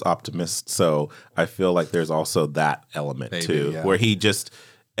hopeless optimist. So I feel like there's also that element too, where he just,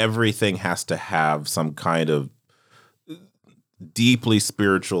 everything has to have some kind of deeply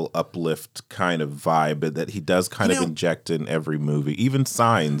spiritual uplift kind of vibe that he does kind of inject in every movie. Even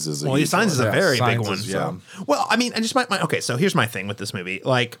Signs is a Signs is a very big one. Yeah. Well, I mean, I just okay, so here's my thing with this movie.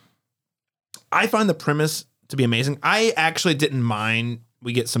 Like, I find the premise to be amazing. I actually didn't mind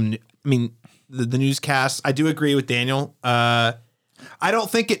we get some, the newscasts. I do agree with Daniel. I don't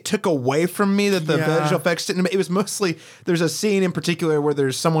think it took away from me that the visual effects didn't. It was mostly, there's a scene in particular where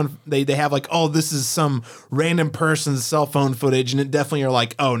there's someone, they have like, oh, this is some random person's cell phone footage, and it definitely are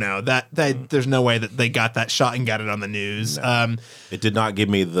like, oh no, that there's no way that they got that shot and got it on the news. No. It did not give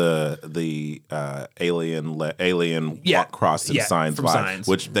me the alien walk crossing Signs vibe, Signs.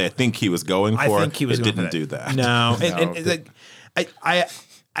 which they think he was going for. I think he was. It going didn't for do that. No,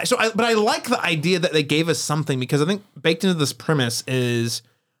 but I like the idea that they gave us something, because I think baked into this premise is,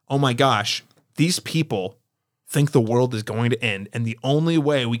 oh my gosh, these people think the world is going to end, and the only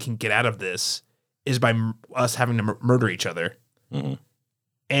way we can get out of this is by us having to murder each other. Mm-hmm.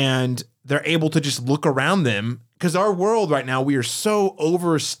 And they're able to just look around them, because our world right now, we are so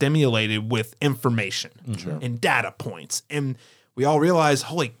overstimulated with information and data points, and we all realize,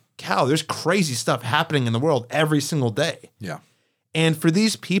 holy cow, there's crazy stuff happening in the world every single day. Yeah. And for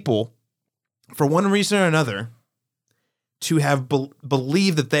these people, for one reason or another, to have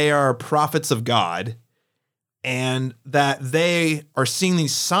believed that they are prophets of God, and that they are seeing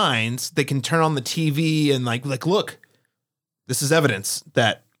these signs, they can turn on the TV and like look, this is evidence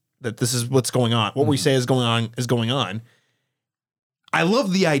that this is what's going on. What we say is going on is going on. I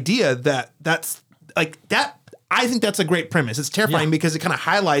love the idea that that's like that. I think that's a great premise. It's terrifying because it kind of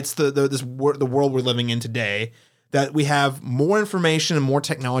highlights the world we're living in today. That we have more information and more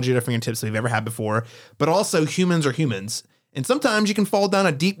technology at our fingertips than we've ever had before, but also humans are humans. And sometimes you can fall down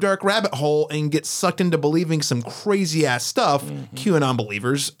a deep, dark rabbit hole and get sucked into believing some crazy ass stuff, QAnon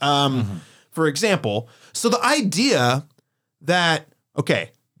believers, for example. So the idea that,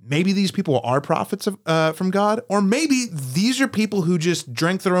 okay, maybe these people are prophets from God, or maybe these are people who just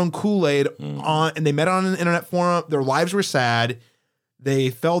drank their own Kool-Aid and they met on an internet forum, their lives were sad, they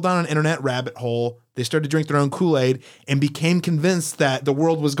fell down an internet rabbit hole, they started to drink their own Kool-Aid and became convinced that the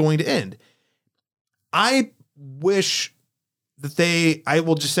world was going to end. I wish that I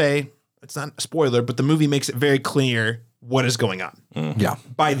will just say, it's not a spoiler, but the movie makes it very clear what is going on Yeah.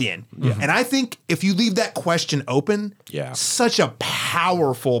 by the end. And I think if you leave that question open, such a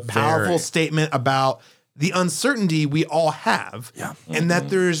powerful statement about the uncertainty we all have, and that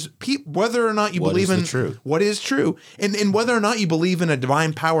there's whether or not you believe in what is true, and whether or not you believe in a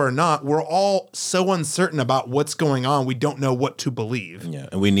divine power or not, we're all so uncertain about what's going on. We don't know what to believe. Yeah,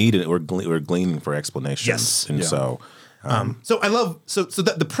 and we need it. We're gleaning for explanations. Yes. And so I love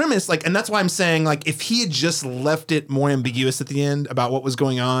the premise, like, and that's why I'm saying, like, if he had just left it more ambiguous at the end about what was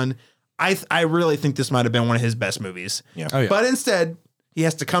going on, I really think this might have been one of his best movies. Yeah. Oh, yeah. But instead, he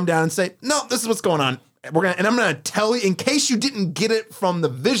has to come down and say, "No, this is what's going on. I'm gonna tell you in case you didn't get it from the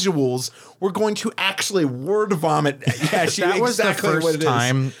visuals. We're going to actually word vomit." Yeah, That was exactly the what first it is.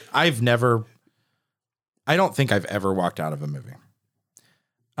 time I don't think I've ever walked out of a movie.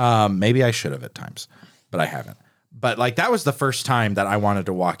 Maybe I should have at times, but I haven't. But like that was the first time that I wanted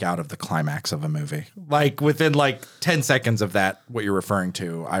to walk out of the climax of a movie. Like within like 10 seconds of that, what you're referring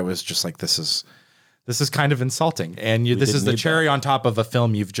to, I was just like, this is kind of insulting. And this is the cherry on top of a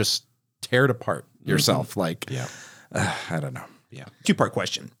film you've just teared apart yourself. Like, I don't know. Yeah. 2-part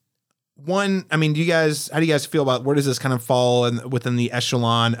question. One, I mean, how do you guys feel about where does this kind of fall within the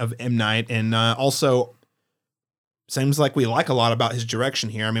echelon of M. Night? And also, seems like we like a lot about his direction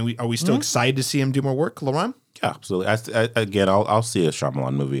here. I mean, are we still excited to see him do more work, Laurent? Yeah, absolutely. I'll see a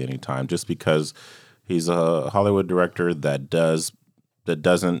Shyamalan movie anytime, just because he's a Hollywood director that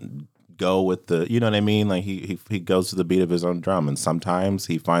doesn't go with the, you know what I mean? Like he goes to the beat of his own drum, and sometimes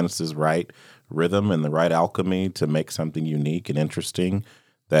he finds his right rhythm and the right alchemy to make something unique and interesting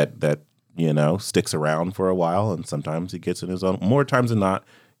that sticks around for a while. And sometimes he gets in his own. More times than not,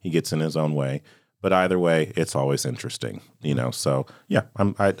 he gets in his own way. But either way, it's always interesting, So yeah,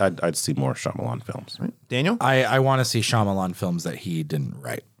 I'd see more Shyamalan films. Right. Daniel, I want to see Shyamalan films that he didn't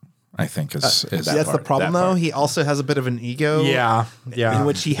write. I think is that's the problem though. He also has a bit of an ego. Yeah. In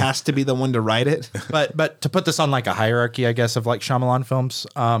which he has to be the one to write it. But to put this on like a hierarchy, I guess, of like Shyamalan films,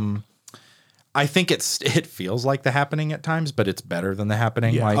 I think it feels like The Happening at times, but it's better than The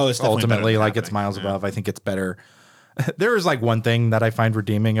Happening. Yeah. Like It's definitely ultimately, better than like The it's miles Happening. above. I think it's better. There is like one thing that I find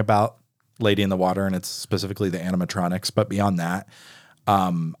redeeming about Lady in the Water, and it's specifically the animatronics. But beyond that,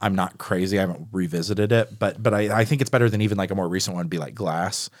 I'm not crazy. I haven't revisited it, but I think it's better than even like a more recent one, be like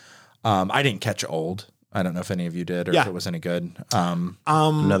Glass. I didn't catch Old. I don't know if any of you did or if it was any good.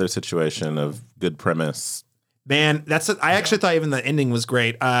 Another situation of good premise. Man, I actually thought even the ending was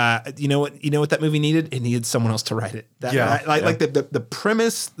great. You know what that movie needed? It needed someone else to write it. Like the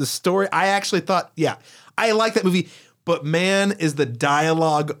premise, the story. I actually thought, I like that movie. But man, is the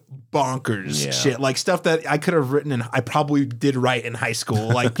dialogue bonkers shit. Like stuff that I could have written and I probably did write in high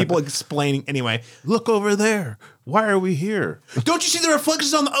school. Like people explaining, anyway. Look over there. Why are we here? Don't you see the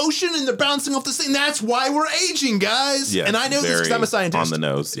reflections on the ocean and they're bouncing off this thing? That's why we're aging, guys. Yeah, and I know this because I'm a scientist. On the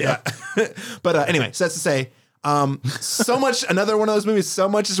nose. Yeah. But anyway, so that's to say, so much, another one of those movies, so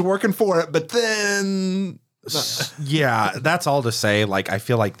much is working for it. But then. Yeah, that's all to say. Like, I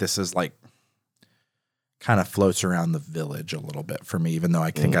feel like this is like, kind of floats around the Village a little bit for me, even though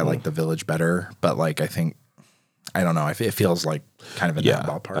I think I like the Village better. But like, I don't know. It feels like kind of in that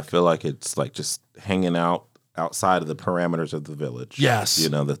ballpark. I feel like it's like just hanging out outside of the parameters of the Village. Yes.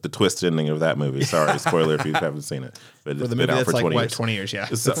 The twist ending of that movie. Sorry, spoiler if you haven't seen it. But it's been out for 20 years. 20 years, yeah.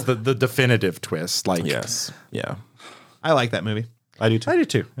 It's the definitive twist. Like, Yes. Yeah. I like that movie. I do too. I do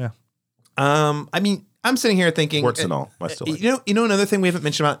too. Yeah. I mean, I'm sitting here thinking, Warts and all. I still like it. you know, another thing we haven't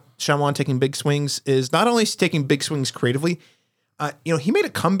mentioned about Shyamalan taking big swings is not only is he taking big swings creatively, he made a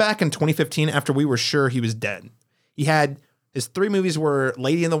comeback in 2015 after we were sure he was dead. He had his 3 movies were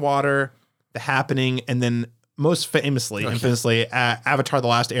Lady in the Water, The Happening, and then most famously, Avatar: The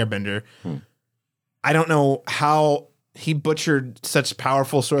Last Airbender. I don't know how he butchered such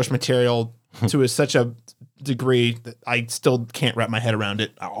powerful source material to such a degree that I still can't wrap my head around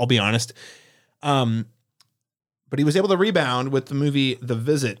it. I'll be honest. But he was able to rebound with the movie The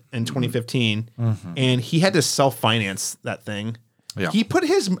Visit in 2015, and he had to self-finance that thing. Yeah. He put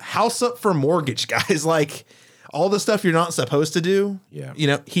his house up for mortgage, guys. Like all the stuff you're not supposed to do. Yeah.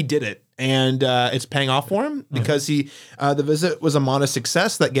 He did it, and it's paying off for him because The Visit was a modest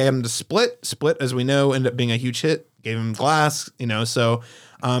success that gave him to Split. Split, as we know, ended up being a huge hit. Gave him Glass. So,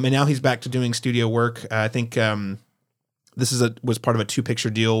 and now he's back to doing studio work. I think. This was part of a 2-picture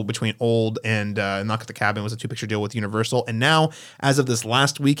deal between Old and Knock at the Cabin was a 2-picture deal with Universal. And now, as of this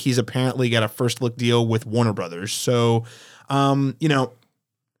last week, he's apparently got a first look deal with Warner Brothers. So, I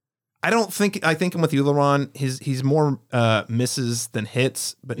I think I'm with you, Laurent. He's more misses than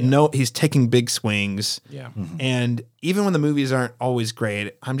hits, but no, he's taking big swings. Yeah. And even when the movies aren't always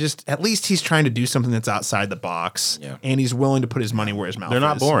great, at least he's trying to do something that's outside the box. Yeah. And he's willing to put his money where his mouth is. They're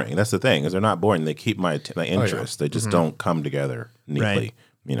not boring. That's the thing, is they're not boring. They keep my interest. They just don't come together neatly.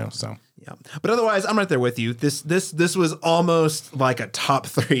 Right. So. Yeah. But otherwise, I'm right there with you. This was almost like a top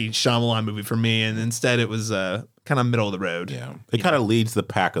 3 Shyamalan movie for me, and instead it was kind of middle of the road. Yeah. It kind of leads the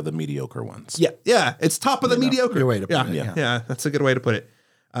pack of the mediocre ones. Yeah. Yeah. It's top of the mediocre. Good way to put it. Yeah. Yeah. That's a good way to put it.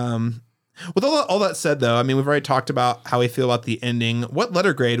 With all that said, though, I mean, we've already talked about how we feel about the ending. What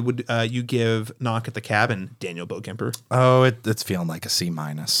letter grade would you give Knock at the Cabin, Daniel Bokemper? Oh, it's feeling like a C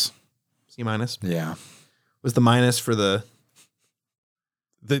minus. C minus? Yeah. Was the minus for the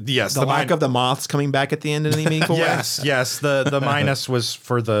lack of the moths coming back at the end in any meaningful way? Yes. The minus was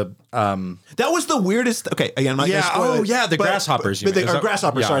for the That was the weirdest. Okay, again, I'm not gonna spoil it, the grasshoppers. But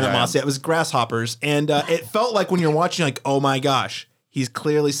grasshoppers. Sorry, not moths. Yeah, it was grasshoppers, and it felt like when you're watching, like, oh my gosh, he's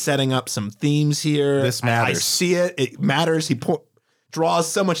clearly setting up some themes here. This matters. I see it. It matters. He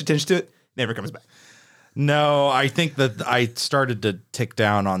draws so much attention to it. Never comes back. No, I think that I started to tick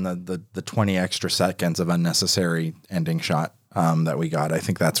down on the 20 extra seconds of unnecessary ending shot that we got. I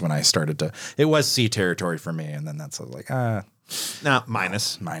think that's when I started to. It was C territory for me, and then that's like No,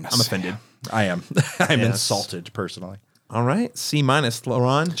 minus. Minus. I'm offended. I am. I'm Yes. insulted personally. All right, C minus.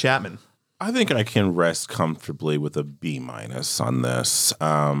 Laurent Chapman. I think I can rest comfortably with a B minus on this.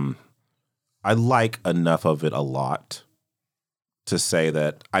 I like enough of it a lot to say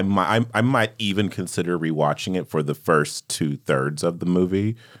that I might even consider rewatching it for the first 2/3 of the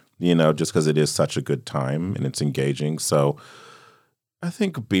movie, just because it is such a good time and it's engaging. So I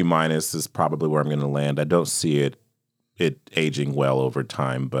think B minus is probably where I'm going to land. I don't see it aging well over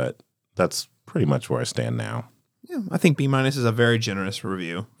time, but that's pretty much where I stand now. Yeah, I think B minus is a very generous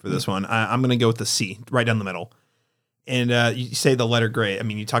review for this one. I'm going to go with the C, right down the middle. And you say the letter grade. I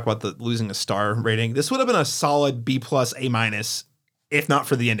mean, you talk about the losing a star rating. This would have been a solid B plus, A minus, if not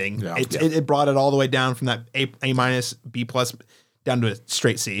for the ending. Yeah. It brought it all the way down from that A minus, B plus, down to a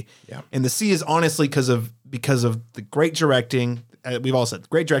straight C. Yeah. And the C is honestly because of the great directing. We've all said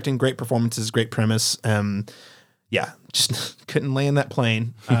great directing, great performances, great premise. Yeah, just couldn't land that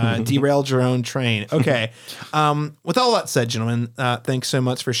plane. Derailed your own train. Okay. With all that said, gentlemen, thanks so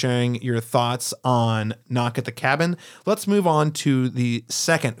much for sharing your thoughts on Knock at the Cabin. Let's move on to the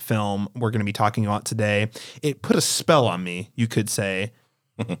second film we're going to be talking about today. It put a spell on me, you could say.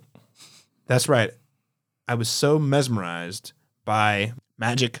 That's right. I was so mesmerized by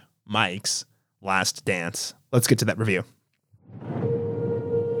Magic Mike's Last Dance. Let's get to that review.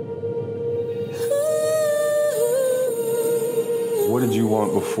 What did you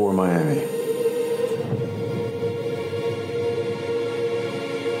want before Miami?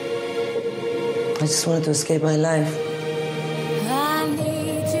 I just wanted to escape my life.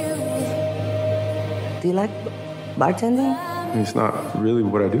 Do you like bartending? It's not really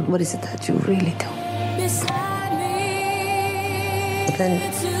what I do. What is it that you really do? But then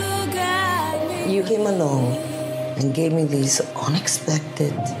you came along and gave me this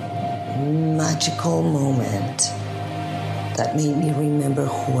unexpected, magical moment that made me remember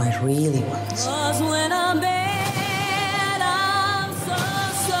who I really was.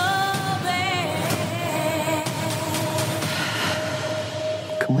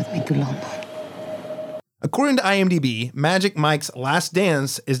 Come with me to London. According to IMDb, Magic Mike's Last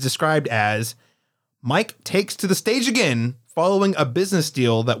Dance is described as Mike takes to the stage again following a business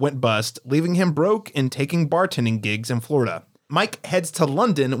deal that went bust, leaving him broke and taking bartending gigs in Florida. Mike heads to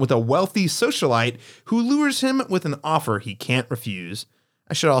London with a wealthy socialite who lures him with an offer he can't refuse.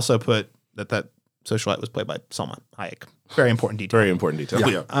 I should also put that socialite was played by Salma Hayek. Very important detail. Very important detail.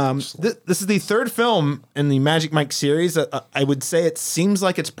 Yeah. This is the third film in the Magic Mike series. I would say it seems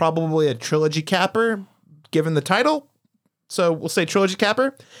like it's probably a trilogy capper, given the title. So we'll say trilogy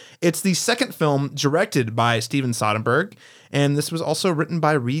capper. It's the second film directed by Steven Soderbergh, and this was also written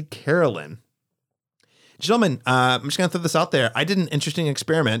by Reed Carolyn. Gentlemen, I'm just going to throw this out there. I did an interesting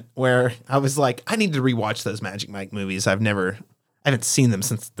experiment where I was like, I need to rewatch those Magic Mike movies. I haven't seen them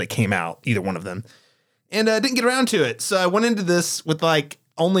since they came out, either one of them. And I didn't get around to it. So I went into this with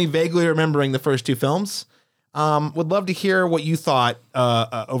only vaguely remembering the first two films. Would love to hear what you thought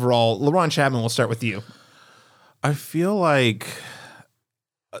overall. Laurent Chapman, we'll start with you. I feel like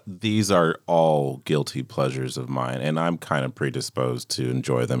these are all guilty pleasures of mine, and I'm kind of predisposed to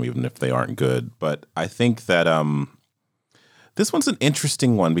enjoy them even if they aren't good. But I think that this one's an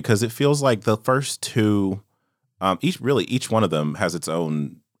interesting one because it feels like the first two, each one of them has its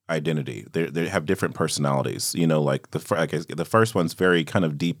own identity. They have different personalities. You know, like the first one's very kind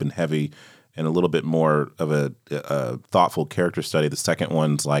of deep and heavy, and a little bit more of a thoughtful character study. The second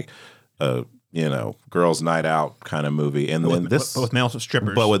one's like a girls' night out kind of movie, and then but with male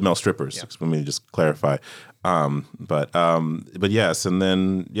strippers. But with male strippers. Yeah. Let me just clarify. But yes, and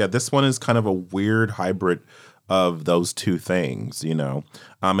then this one is kind of a weird hybrid of those two things, and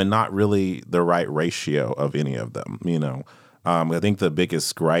not really the right ratio of any of them, I think the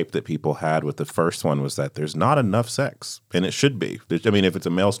biggest gripe that people had with the first one was that there's not enough sex, and it should be. I mean, if it's a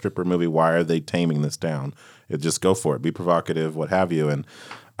male stripper movie, why are they taming this down? Just go for it, be provocative, what have you, and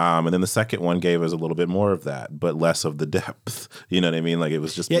then the second one gave us a little bit more of that, but less of the depth. You know what I mean? Like it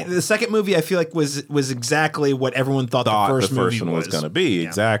was just the second movie I feel like was exactly what everyone thought the first one was going to be. Yeah.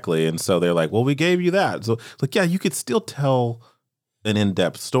 Exactly. And so they're like, well, we gave you that. So like, yeah, you could still tell an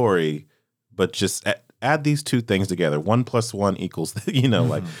in-depth story, but just add these two things together. 1 + 1 equals,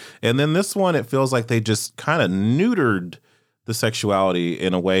 like, and then this one, it feels like they just kind of neutered the sexuality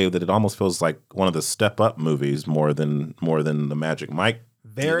in a way that it almost feels like one of the Step Up movies more than the Magic Mike.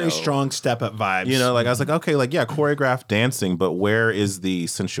 Very strong Step Up vibes. Like I was like, okay, like, yeah, choreographed dancing, but where is the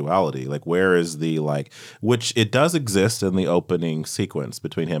sensuality? Like, where is the, which it does exist in the opening sequence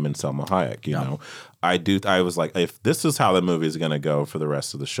between him and Selma Hayek, you know? I was like, if this is how the movie is going to go for the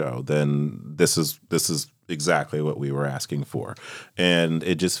rest of the show, then this is exactly what we were asking for. And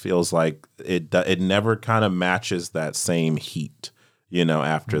it just feels like it never kind of matches that same heat.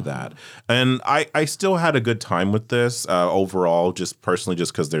 After that. And I still had a good time with this overall, just personally,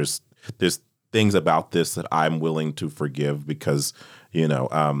 just because there's things about this that I'm willing to forgive because,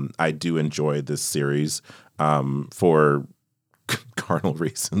 I do enjoy this series for carnal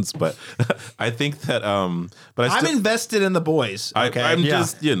reasons. But I think that but I'm invested in the boys. Okay. I'm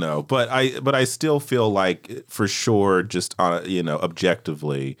just, but I still feel like for sure, just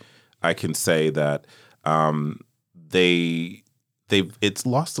objectively, I can say that it's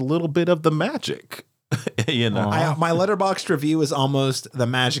lost a little bit of the magic, my Letterboxd review is almost the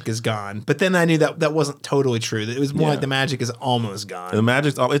magic is gone, but then I knew that wasn't totally true. It was more like the magic is almost gone. The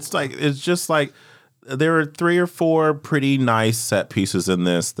magic's it's just like there were 3 or 4 pretty nice set pieces in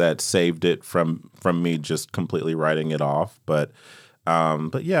this that saved it from me just completely writing it off. But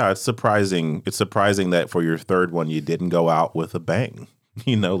yeah, it's surprising. It's surprising that for your third one you didn't go out with a bang.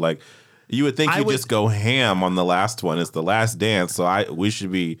 You would think you just go ham on the last one. It's the last dance, so we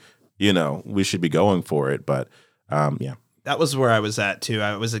should be going for it. But yeah, that was where I was at too.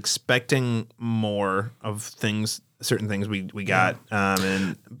 I was expecting more of certain things we got,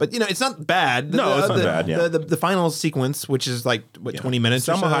 but it's not bad. No, it's not bad. Yeah, the final sequence, which is 20 minutes.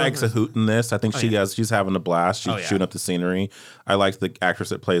 Selma Hayek's a hoot in this. I think she's having a blast. She's shooting up the scenery. I like the actress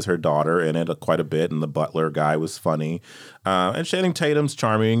that plays her daughter in it quite a bit, and the butler guy was funny. And Channing Tatum's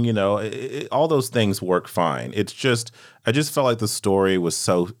charming. All those things work fine. It's just I just felt like the story was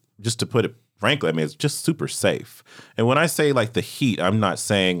so, just to put it frankly, I mean, it's just super safe. And when I say the heat, I'm not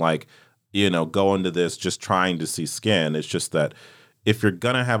saying go into this just trying to see skin. It's just that if you're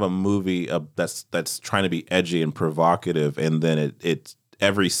gonna have a movie that's trying to be edgy and provocative, and then it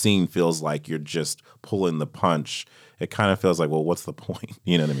every scene feels like you're just pulling the punch, it kind of feels like, well, what's the point?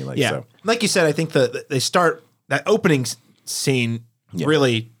 You know what I mean? So. Like you said, I think they start that opening scene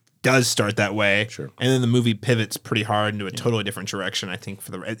really does start that way, sure, and then the movie pivots pretty hard into a totally different direction. I think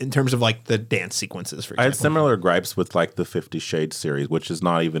in terms of the dance sequences. For example, I had similar gripes with the 50 Shades series, which is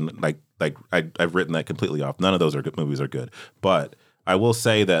not even I've written that completely off. None of those movies are good, but I will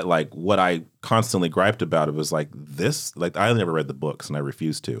say that what I constantly griped about it was this. I never read the books and I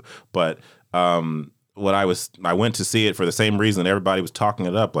refused to, but I went to see it for the same reason everybody was talking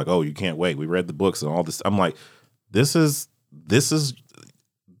it up. Oh, you can't wait. We read the books and all this. I'm like, this is.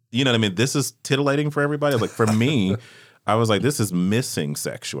 You know what I mean? This is titillating for everybody. For me, I was like, this is missing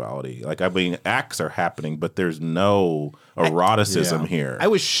sexuality. Acts are happening, but there's no eroticism here. I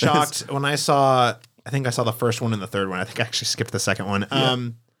was shocked when I saw the first one and the third one. I think I actually skipped the second one. Yeah.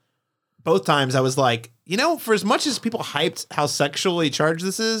 Both times I was like, for as much as people hyped how sexually charged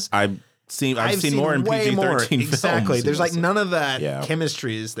this is, I've seen more in PG-13 films. Exactly. There's none of that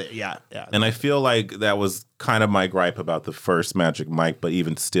chemistry is there. Yeah. And I feel like that was kind of my gripe about the first Magic Mike, but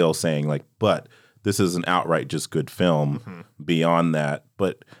even still saying but this is an outright just good film beyond that.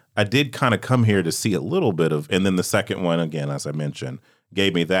 But I did kind of come here to see a little bit of, and then the second one, again, as I mentioned,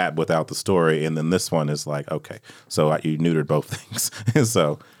 gave me that without the story. And then this one is okay, so you neutered both things.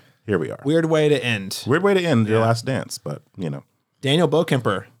 So here we are. Weird way to end Your Last Dance, but Daniel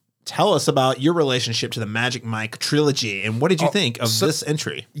Bokemper, tell us about your relationship to the Magic Mike trilogy, and what did you think of this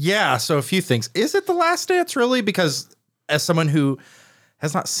entry? Yeah, so a few things. Is it The Last Dance, really? Because as someone who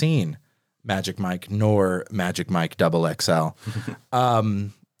has not seen Magic Mike nor Magic Mike XXL.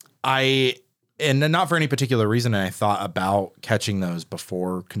 And not for any particular reason, and I thought about catching those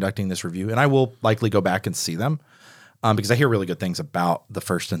before conducting this review, and I will likely go back and see them because I hear really good things about the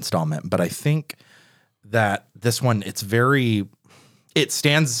first installment. But I think that this one, it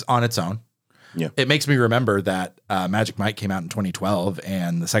stands on its own. Yeah. It makes me remember that Magic Mike came out in 2012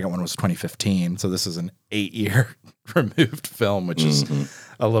 and the second one was 2015. So this is an 8-year removed film, which is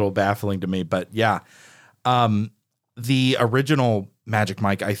a little baffling to me. But yeah, the original Magic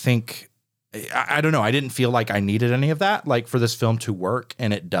Mike, I think, I don't know. I didn't feel like I needed any of that, like for this film to work,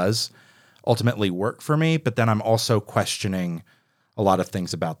 and it does ultimately work for me. But then I'm also questioning a lot of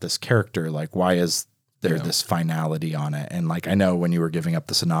things about this character. Like, why is there this finality on it? And like, I know when you were giving up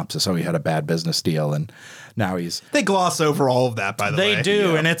the synopsis, he had a bad business deal and now They gloss over all of that, by the way. They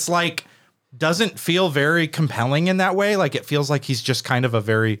do. Yeah. And it's like, doesn't feel very compelling in that way. Like, it feels like he's just kind of a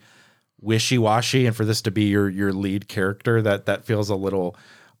very wishy-washy, and for this to be your lead character, that feels a little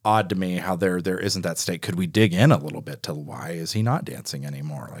odd to me, how there isn't that stake. Could we dig in a little bit to why is he not dancing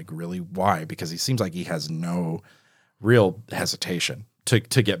anymore? Like, really, why? Because he seems like he has no real hesitation to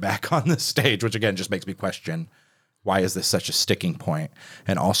get back on the stage, which again just makes me question, why is this such a sticking point?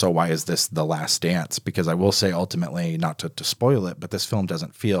 And also, why is this the last dance? Because I will say, ultimately, not to spoil it, but this film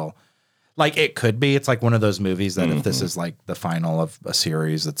doesn't feel like it could be. It's like one of those movies that if this is like the final of a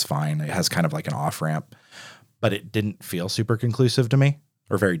series, it's fine. It has kind of like an off ramp, but it didn't feel super conclusive to me,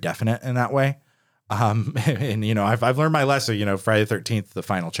 or very definite in that way. And I've learned my lesson, Friday the 13th, the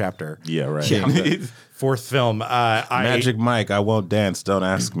final chapter. Yeah, right. Yeah, the fourth film. Magic Mike, I won't dance. Don't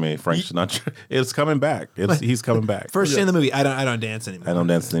ask me. Frank Sinatra. It's coming back. He's coming back. First scene in the movie, I don't dance anymore. I don't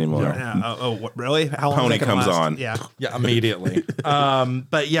dance anymore. Yeah. What, really? How long Pony is that gonna comes last? on. Yeah, immediately.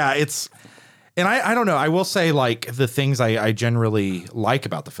 But yeah, and I don't know. I will say, like, the things I generally like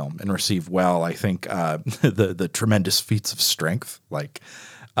about the film and receive well, I think the tremendous feats of strength, like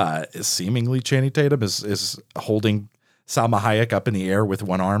seemingly Channing Tatum is holding Salma Hayek up in the air with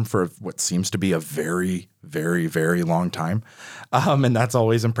one arm for what seems to be a very, very, very long time. And that's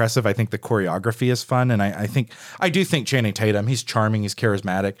always impressive. I think the choreography is fun. And I do think Channing Tatum, he's charming, he's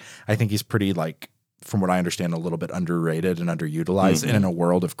charismatic. I think he's pretty, like, from what I understand, a little bit underrated and underutilized. And in a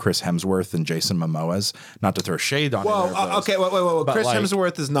world of Chris Hemsworth and Jason Momoa's, not to throw shade on Well, okay, wait. Chris like,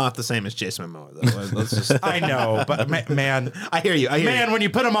 Hemsworth is not the same as Jason Momoa, though. Let's just... I know, but man, I hear you. When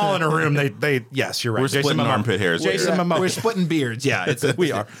you put them all in a room, they yes, you're right. We're splitting armpit hairs. Jason Momoa. We're splitting beards. Yeah,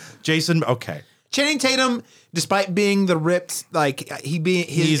 we are. Jason, okay. Channing Tatum, despite being the ripped, like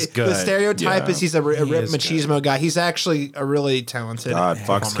he's good. The stereotype is he's a ripped machismo guy. He's actually a really talented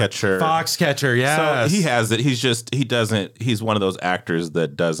Foxcatcher. Foxcatcher, yeah. So he has it. He's one of those actors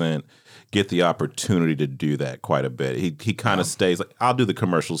that doesn't get the opportunity to do that quite a bit. He kind of stays like, I'll do the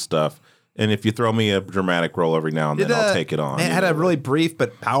commercial stuff. And if you throw me a dramatic role every now and then, I'll take it on. It had a really brief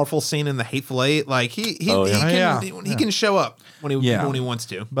but powerful scene in The Hateful Eight. Like he can show up when he wants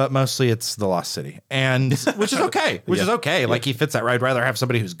to. But mostly it's The Lost City, and which is okay. Is okay. Like he fits that right. I'd rather have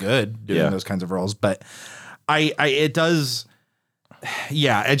somebody who's good doing those kinds of roles. But it does.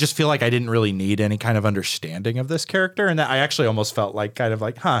 Yeah, I just feel like I didn't really need any kind of understanding of this character, and that I actually almost felt like kind of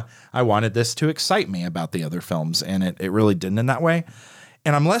like, I wanted this to excite me about the other films, and it really didn't in that way.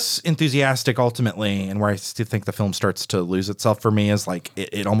 And I'm less enthusiastic ultimately, and where I still think the film starts to lose itself for me is like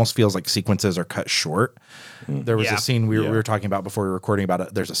it almost feels like sequences are cut short. There was a scene we were talking about before we were recording about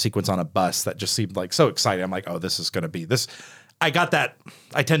it. There's a sequence on a bus that just seemed like so exciting. I'm like, oh, this is going to be this. I got that.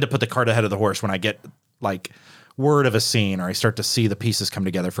 I tend to put the cart ahead of the horse when I get like word of a scene or I start to see the pieces come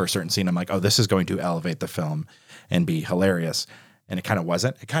together for a certain scene. I'm like, oh, this is going to elevate the film and be hilarious. And it kind of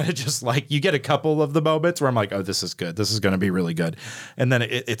wasn't. It kind of just like you get a couple of the moments where I'm like, oh, this is good. This is going to be really good. And then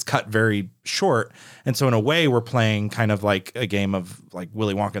it's cut very short. And so in a way, we're playing kind of like a game of like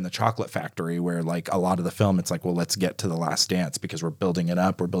Willy Wonka and the Chocolate Factory, where like a lot of the film, it's like, well, let's get to the last dance because we're building it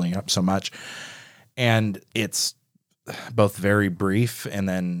up. We're building it up so much. And it's both very brief and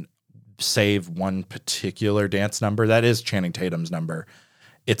then save one particular dance number. That is Channing Tatum's number.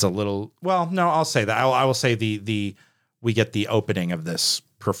 It's a little, well, no, I'll say that. I will say we get the opening of this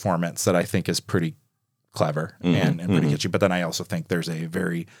performance that I think is pretty clever and pretty catchy. But then I also think there's a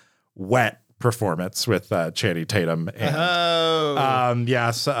very wet performance with Channing Tatum. And,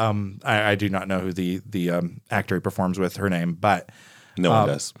 yes, I do not know who the actor he performs with, her name, but no one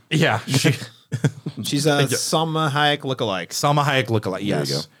does. Yeah, she's a Salma Hayek lookalike. Salma Hayek lookalike,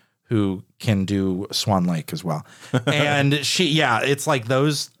 yes, who can do Swan Lake as well. And it's like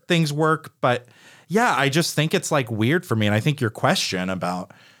those things work, but. Yeah, I just think it's like weird for me. And I think your question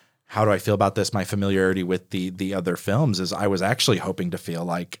about how do I feel about this? My familiarity with the other films is I was actually hoping to feel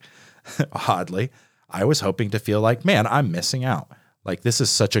like, oddly, I was hoping to feel like, man, I'm missing out. Like, this is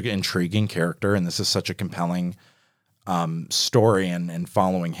such an intriguing character and this is such a compelling story, and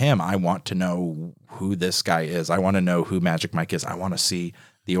following him, I want to know who this guy is. I want to know who Magic Mike is. I want to see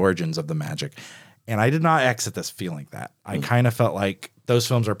the origins of the magic. And I did not exit this feeling that. I kind of felt like those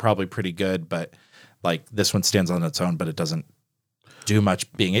films are probably pretty good, but like this one stands on its own, but it doesn't do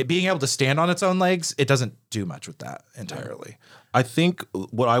much. Being able to stand on its own legs, it doesn't do much with that entirely. I think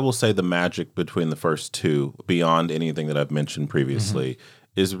what I will say the magic between the first two, beyond anything that I've mentioned previously,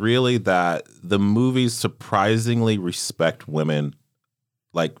 is really that the movies surprisingly respect women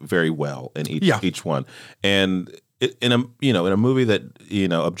like very well in each one. And in a movie that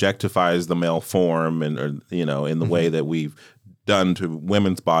objectifies the male form and in the way that we've done to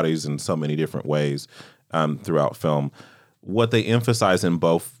women's bodies in so many different ways throughout film, what they emphasize in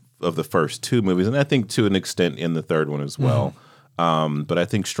both of the first two movies, and I think to an extent in the third one as well. But I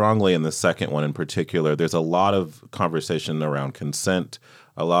think strongly in the second one in particular, there's a lot of conversation around consent,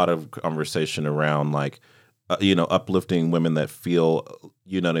 a lot of conversation around uplifting women that feel,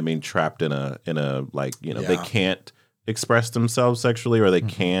 trapped in a they can't express themselves sexually, or they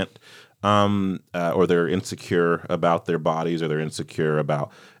can't, or they're insecure about their bodies, or they're insecure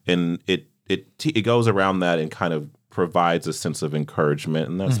about, and it goes around that and kind of provides a sense of encouragement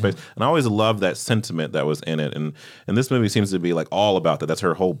in that space. And I always love that sentiment that was in it. And this movie seems to be like all about that. That's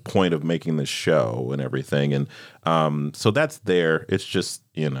her whole point of making this show and everything. And so that's there. It's just,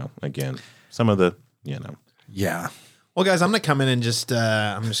 again, some of the, Yeah. Well, guys, I'm going to come in and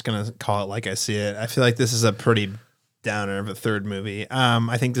I'm just going to call it like I see it. I feel like this is a pretty downer of a third movie.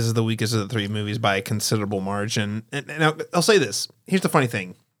 I think this is the weakest of the three movies by a considerable margin. And I'll say this. Here's the funny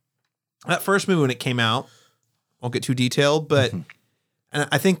thing. That first movie, when it came out, won't get too detailed, but and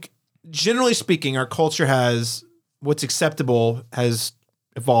I think generally speaking, our culture what's acceptable has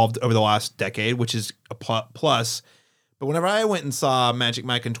evolved over the last decade, which is a plus. But whenever I went and saw Magic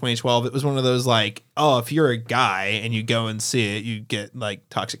Mike in 2012, it was one of those like, oh, if you're a guy and you go and see it, you get like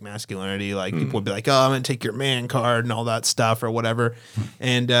toxic masculinity. Like people would be like, oh, I'm going to take your man card and all that stuff or whatever.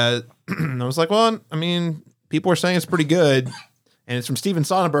 And I was like, well, I mean, people are saying it's pretty good. And it's from Steven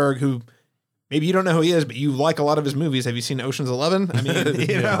Soderbergh, who maybe you don't know who he is, but you like a lot of his movies. Have you seen Ocean's 11? I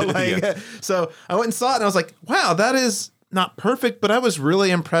mean, So I went and saw it and I was like, wow, that is not perfect, but I was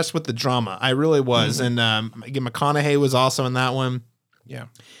really impressed with the drama. I really was. And again, McConaughey was also in that one. Yeah.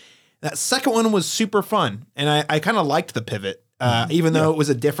 That second one was super fun. And I kind of liked the pivot. Even though it was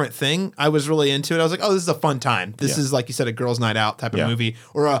a different thing, I was really into it. I was like, oh, this is a fun time. This is, like you said, a girls' night out type of movie,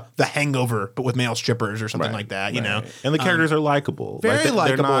 or The Hangover, but with male strippers or something like that, you know? And the characters are likable. Very likable.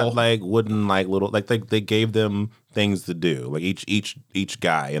 They're not like wooden, like little, like they gave them things to do. Like each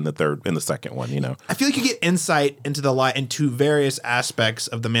guy in the second one, I feel like you get insight into various aspects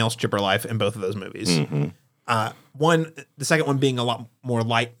of the male stripper life in both of those movies. The second one being a lot more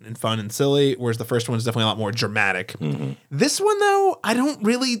light and fun and silly, whereas the first one is definitely a lot more dramatic. This one, though, I don't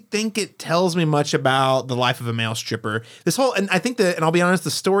really think it tells me much about the life of a male stripper. And I think and I'll be honest,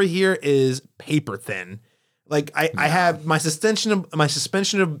 the story here is paper thin. Like I have my suspension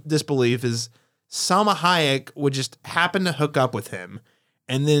of disbelief is Salma Hayek would just happen to hook up with him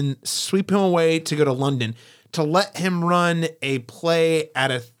and then sweep him away to go to London to let him run a play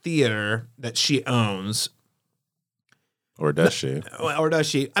at a theater that she owns. Or does she?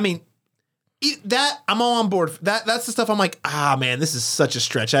 I mean, that I'm all on board. That's the stuff I'm like, man, this is such a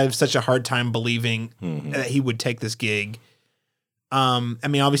stretch. I have such a hard time believing that he would take this gig. I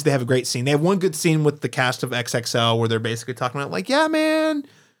mean, obviously they have a great scene. They have one good scene with the cast of XXL where they're basically talking about like, yeah, man,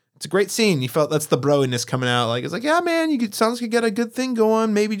 it's a great scene. You felt that's the broiness coming out. Like, it's like, yeah, man, sounds like you got a good thing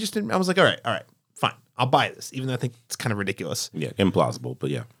going. Maybe just didn't. I was like, all right, fine. I'll buy this, even though I think it's kind of ridiculous. Yeah, implausible,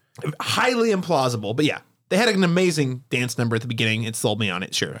 but yeah. Highly implausible, but yeah. They had an amazing dance number at the beginning. It sold me on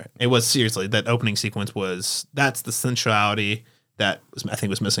it. Sure. Right. It was seriously, that opening sequence that's the sensuality that I think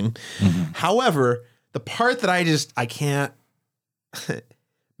was missing. However, the part that I can't,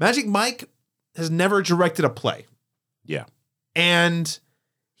 Magic Mike has never directed a play. Yeah. And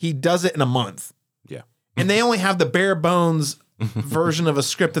he does it in a month. Yeah. And they only have the bare bones version of a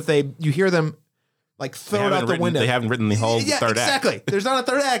script that you hear them like throw it out the window. They haven't written the whole third act. Exactly. There's not a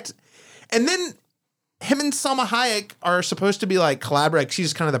third act. And then him and Salma Hayek are supposed to be like collaborate.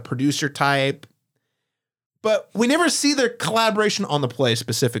 She's kind of the producer type, but we never see their collaboration on the play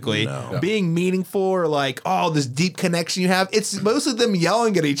specifically being meaningful or like, oh, this deep connection you have. It's mostly them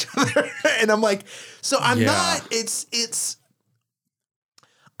yelling at each other. And I'm like, so I'm not,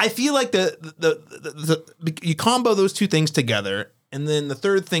 I feel like you combo those two things together And then the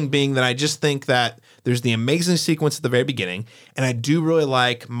third thing being that I just think that there's the amazing sequence at the very beginning, and I do really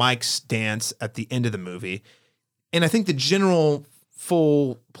like Mike's dance at the end of the movie. And I think the general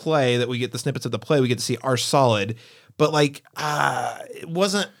full play that we get, the snippets of the play we get to see, are solid. But like,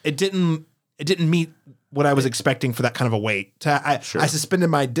 it didn't meet what I was expecting for that kind of a weight. I suspended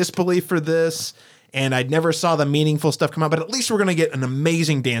my disbelief for this, and I never saw the meaningful stuff come out. But at least we're going to get an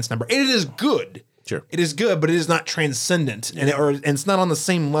amazing dance number, and it is good. Sure. It is good, but it is not transcendent, and it's not on the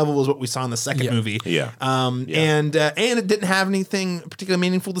same level as what we saw in the second movie. And it didn't have anything particularly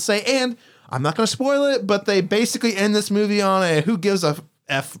meaningful to say. And I'm not going to spoil it, but they basically end this movie on a "who gives a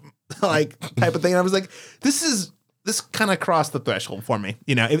f" like type of thing. And I was like, this kind of crossed the threshold for me.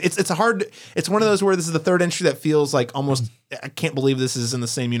 You know, it's one of those where this is the third entry that feels like almost, I can't believe this is in the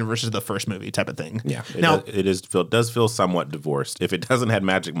same universe as the first movie type of thing. Yeah. It does feel somewhat divorced. If it doesn't have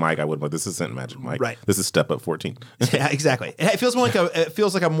Magic Mike, I would be like, this isn't Magic Mike. Right. This is Step Up 14. Yeah, exactly. It feels more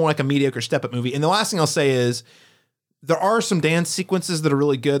like a mediocre Step Up movie. And the last thing I'll say is there are some dance sequences that are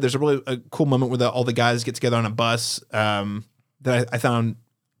really good. There's a cool moment where all the guys get together on a bus that I found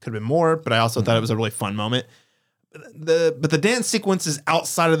could have been more, but I also thought it was a really fun moment. But the dance sequences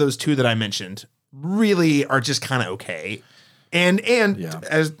outside of those two that I mentioned really are just kind of okay. And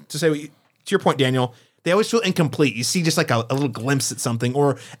as to say, to your point, Daniel, they always feel incomplete. You see just like a little glimpse at something,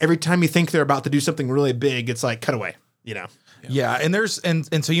 or every time you think they're about to do something really big, it's like cut away, you know? Yeah. And there's,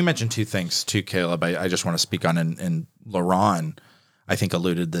 and so you mentioned two things too, Caleb, I just want to speak on, and Laurent, I think,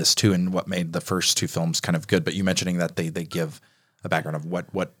 alluded this too, and what made the first two films kind of good, but you mentioning that they give a background of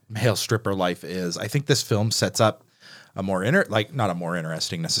what male stripper life is. I think this film sets up a more not a more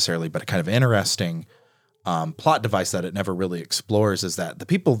interesting necessarily, but a kind of interesting plot device that it never really explores, is that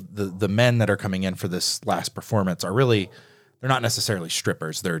the men that are coming in for this last performance are really, they're not necessarily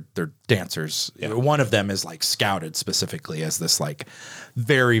strippers. They're dancers. Yeah. One of them is like scouted specifically as this like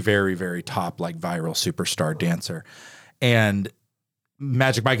very, very, very top, like viral superstar dancer. And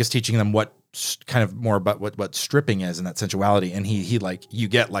Magic Mike is teaching them what kind of more about what stripping is and that sensuality. And he like, you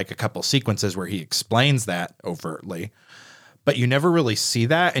get like a couple sequences where he explains that overtly, but you never really see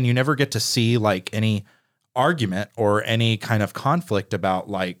that. And you never get to see like any argument or any kind of conflict about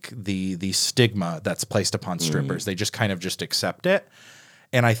like the stigma that's placed upon strippers. They just kind of just accept it.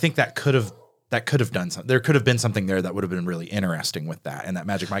 And I think that could have done something. There could have been something there that would have been really interesting with that. And that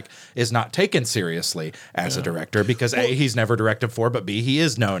Magic Mike is not taken seriously as a director because A, he's never directed before, but B, he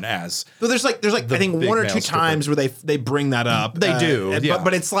is known as. So there's like I think one or two times where they bring that up. They do,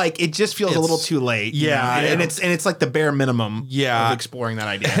 but it's like it just feels a little too late. Yeah, you know? And it's like the bare minimum. Yeah, of exploring that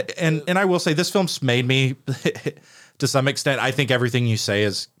idea. And I will say this film's made me to some extent. I think everything you say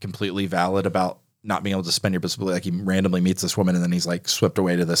is completely valid about not being able to spend your disability. Like he randomly meets this woman and then he's like swept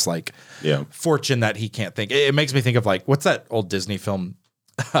away to this like fortune that he can't think. It makes me think of like, what's that old Disney film?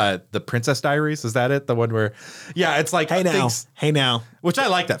 The Princess Diaries. Is that it? The one where, it's like, Hey Now, which I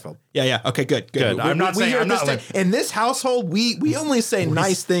like that film. Yeah. Okay, good. I'm not saying in this household, we only say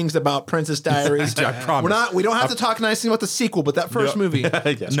nice things about Princess Diaries. I promise. We don't have to talk nice things about the sequel, but that first movie.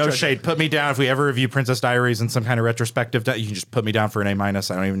 No shade. Put me down. If we ever review Princess Diaries in some kind of retrospective, you can just put me down for an A-. I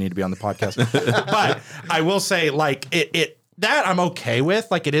don't even need to be on the podcast. But I will say like it that I'm okay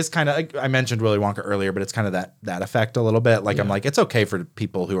with. Like it is kind of, like I mentioned Willy Wonka earlier, but it's kind of that effect a little bit. Like I'm like, it's okay for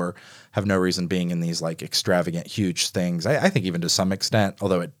people who have no reason being in these like extravagant, huge things. I think even to some extent,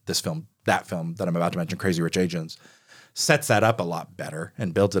 although that film that I'm about to mention, Crazy Rich Asians, sets that up a lot better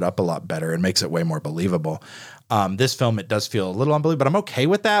and builds it up a lot better and makes it way more believable. This film, it does feel a little unbelievable, but I'm okay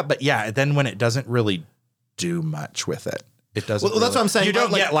with that. But yeah, then when it doesn't really do much with it. It doesn't. Well, that's what I'm saying. You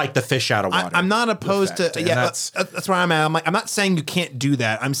don't get like the fish out of water. I'm not opposed to. Yeah, that's where I'm at. I'm not saying you can't do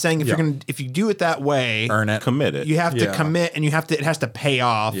that. I'm saying if you do it that way, earn it, commit it. You have to commit, and it has to pay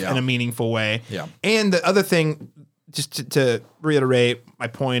off in a meaningful way. Yeah. And the other thing, just to reiterate my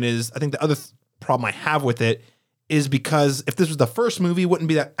point, is I think the other problem I have with it is because if this was the first movie, it wouldn't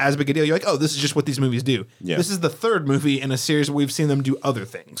be that as big a deal. You're like, oh, this is just what these movies do. Yeah. This is the third movie in a series where we've seen them do other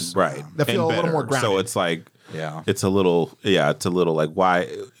things. Right. That feel a little more grounded. So it's like, it's a little like why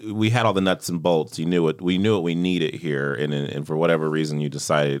we had all the nuts and bolts. We knew what we needed here, and for whatever reason you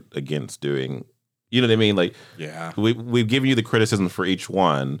decided against doing. You know what I mean? Like, we've given you the criticism for each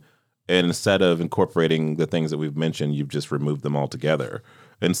one, and instead of incorporating the things that we've mentioned, you've just removed them all together,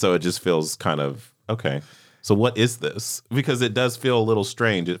 and so it just feels kind of okay. So what is this? Because it does feel a little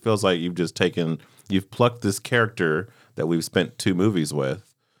strange. It feels like you've plucked this character that we've spent 2 movies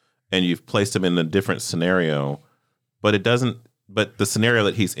with, and you've placed him in a different scenario, but the scenario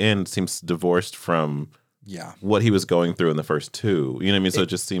that he's in seems divorced from what he was going through in the first two. You know what I mean? So it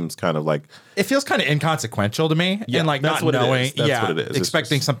just seems kind of like it feels kind of inconsequential to me, and like that's not what knowing. it is. That's what it is.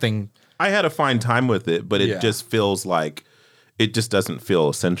 Expecting just, something. I had a fine time with it, but it just feels like it just doesn't feel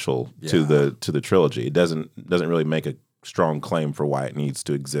essential to the trilogy. It doesn't really make a strong claim for why it needs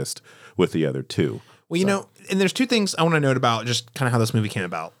to exist with the other two. Well, you know, and there's two things I want to note about just kind of how this movie came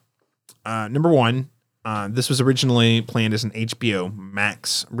about. Number one, this was originally planned as an HBO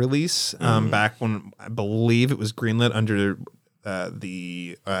Max release back when I believe it was greenlit under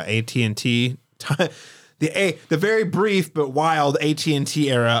the AT&T, the very brief but wild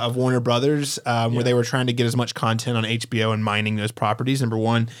AT&T era of Warner Brothers, where they were trying to get as much content on HBO and mining those properties. Number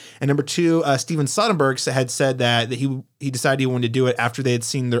one, and number two, Steven Soderbergh had said that he decided he wanted to do it after they had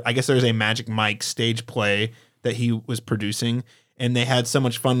seen I guess there was a Magic Mike stage play that he was producing, and they had so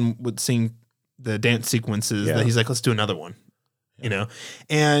much fun with seeing the dance sequences that he's like, let's do another one, you know?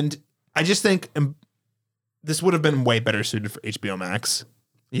 And I just think this would have been way better suited for HBO Max,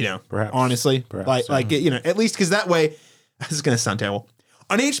 you know, honestly, like, you know, at least because that way, this is going to sound terrible.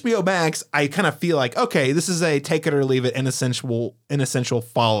 On HBO Max, I kind of feel like, okay, this is a take it or leave it, inessential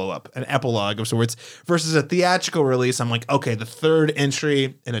follow-up, an epilogue of sorts, versus a theatrical release. I'm like, okay, the third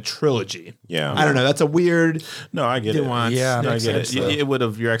entry in a trilogy. Yeah. I don't know. That's a weird. No, I get nuance. it. Yeah, I get it. It would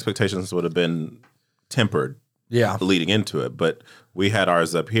have, your expectations would have been tempered leading into it, but we had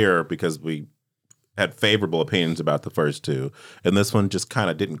ours up here because we had favorable opinions about the first two, and this one just kind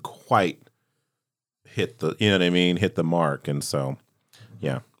of didn't quite hit the, you know what I mean, hit the mark. And so,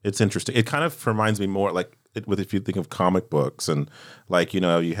 yeah, it's interesting. It kind of reminds me more like if you think of comic books and like, you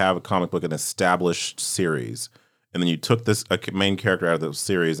know, you have a comic book, an established series, and then you took a main character out of the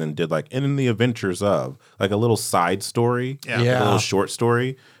series and did like in the adventures of like a little side story, a little short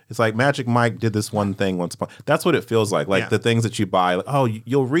story. It's like Magic Mike did this one thing once upon. That's what it feels like. Like the things that you buy, like, oh,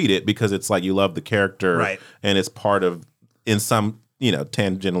 you'll read it because it's like you love the character, right? And it's part of, in some, you know,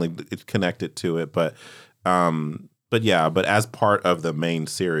 tangentially it's connected to it, but as part of the main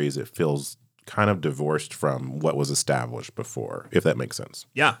series, it feels kind of divorced from what was established before, if that makes sense.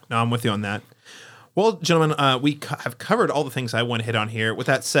 Yeah, no, I'm with you on that. Well, gentlemen, we have covered all the things I want to hit on here. With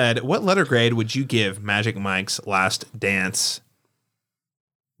that said, what letter grade would you give Magic Mike's Last Dance?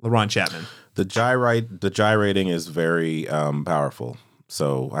 LaRon Chapman. The gyrating is very powerful.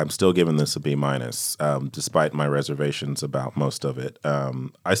 So I'm still giving this a B-, despite my reservations about most of it.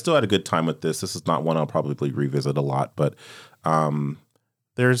 I still had a good time with this. This is not one I'll probably revisit a lot, but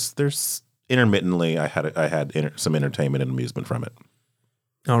there's intermittently I had some entertainment and amusement from it.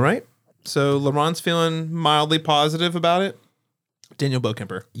 All right. So LaRon's feeling mildly positive about it. Daniel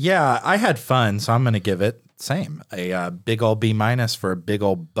Bokemper. Yeah, I had fun, so I'm going to give it same a big old B- for a big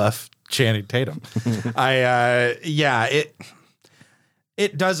old buff Channing Tatum.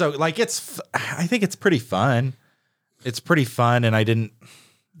 It does like I think it's pretty fun. It's pretty fun, and I didn't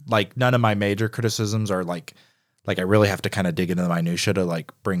like none of my major criticisms are like I really have to kind of dig into the minutia to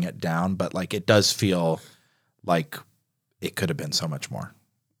like bring it down, but like it does feel like it could have been so much more.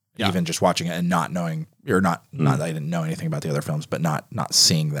 Yeah. Even just watching it and not knowing, or not that I didn't know anything about the other films, but not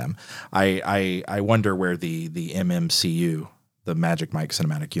seeing them. I wonder where the MMCU, the Magic Mike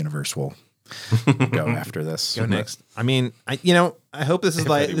Cinematic Universe, will go after this. Go next. I mean, I hope this is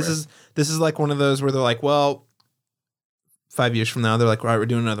like this is like one of those where they're like, well, 5 years from now they're like, all right, we're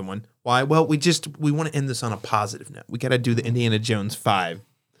doing another one. Why? Well, we want to end this on a positive note. We got to do the Indiana Jones 5,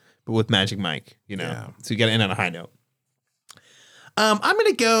 but with Magic Mike, you know. Yeah. So you got to end on a high note. I'm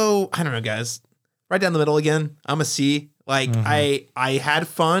gonna go, I don't know, guys, right down the middle again. I'm a C. Like I had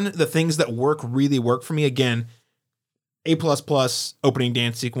fun. The things that really work for me. Again, A++ opening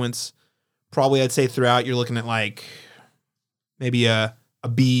dance sequence. Probably I'd say throughout you're looking at like maybe a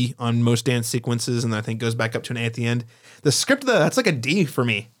B on most dance sequences, and I think goes back up to an A at the end. The script though, that's like a D for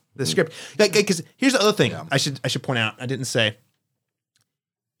me. The script, like, because here's the other thing I should point out. I didn't say,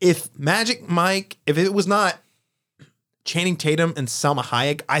 if Magic Mike, if it was not Channing Tatum and Salma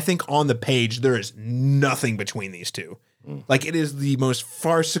Hayek, I think on the page there is nothing between these two. Like, it is the most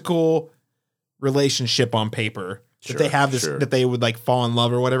farcical relationship on paper that they have this, that they would like fall in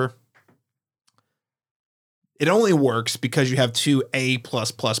love or whatever. It only works because you have two A++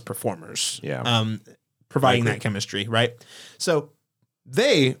 performers, providing that chemistry, right? So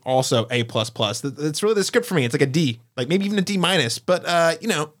they also A++. It's really the script for me. It's like a D, like maybe even a D-, but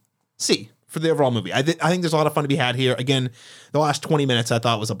C for the overall movie. I think there's a lot of fun to be had here. Again, the last 20 minutes I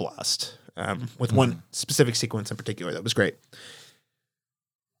thought was a blast, with one specific sequence in particular that was great.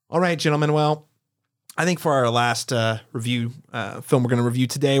 All right, gentlemen. Well, I think for our last review film we're going to review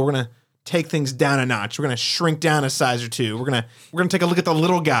today, we're going to take things down a notch. We're going to shrink down a size or two. We're going to take a look at the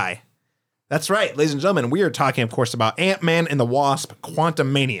little guy That's right, ladies and gentlemen. We are talking, of course, about Ant-Man and the Wasp: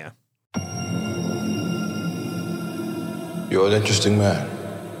 Quantumania. You're an interesting man,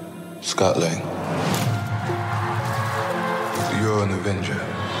 Scott Lang. You're an Avenger.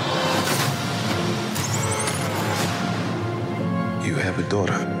 You have a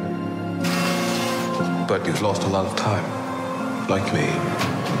daughter, but you've lost a lot of time, like me.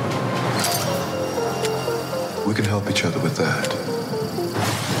 We can help each other with that.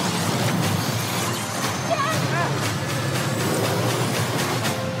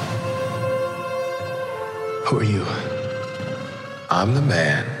 Who are you? I'm the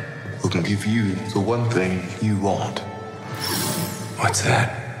man who can give you the one thing you want. What's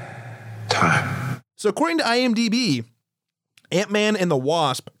that? Time. So according to IMDb, Ant-Man and the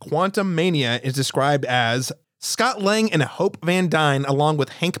Wasp: Quantumania is described as Scott Lang and Hope Van Dyne, along with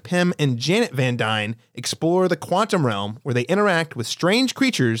Hank Pym and Janet Van Dyne, explore the quantum realm where they interact with strange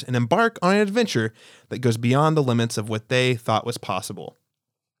creatures and embark on an adventure that goes beyond the limits of what they thought was possible.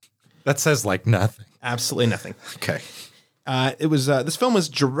 That says like nothing. Absolutely nothing. Okay. This film was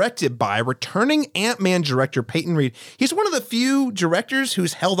directed by returning Ant-Man director Peyton Reed. He's one of the few directors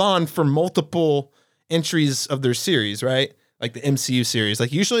who's held on for multiple entries of their series, right? Like the MCU series.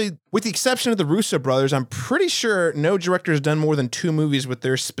 Like usually, with the exception of the Russo brothers, I'm pretty sure no director has done more than 2 movies with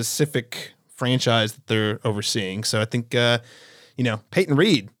their specific franchise that they're overseeing. So I think, Peyton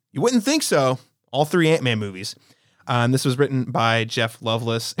Reed, you wouldn't think so. All 3 Ant-Man movies. This was written by Jeff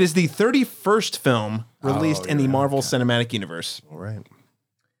Loveless. It is the 31st film released in the Marvel Cinematic Universe. All right.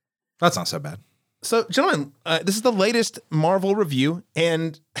 That's not so bad. So, gentlemen, this is the latest Marvel review.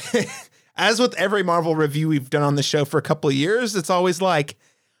 And as with every Marvel review we've done on the show for a couple of years, it's always like,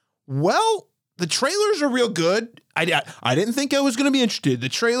 well, the trailers are real good. I didn't think I was going to be interested. The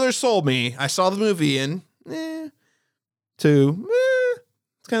trailer sold me. I saw the movie and it's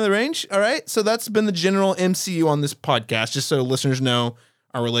kind of the range. All right. So that's been the general MCU on this podcast, just so listeners know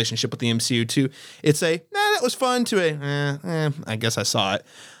our relationship with the MCU too. It's a, that was fun, to a, I guess I saw it.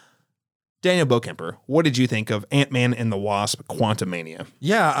 Daniel Bokemper, what did you think of Ant-Man and the Wasp: Quantumania?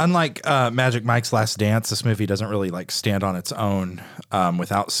 Yeah, unlike Magic Mike's Last Dance, this movie doesn't really like stand on its own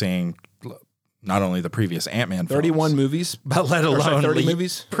without seeing not only the previous Ant-Man 31 films, movies, but let alone 30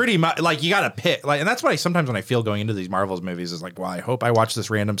 movies. Pretty much, like you got to pick, like, and that's what sometimes when I feel going into these Marvels movies is like, well, I hope I watch this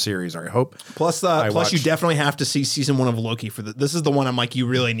random series, or I hope. Plus, you definitely have to see season 1 of Loki for this is the one I'm like, you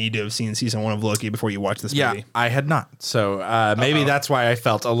really need to have seen season 1 of Loki before you watch this movie. Yeah, I had not, so maybe that's why I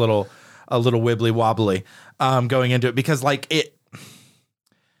felt a little wibbly wobbly going into it, because like it.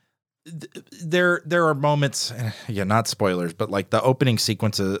 There are moments, not spoilers, but like the opening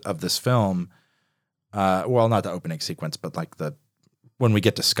sequence of this film. Well, not the opening sequence, but like when we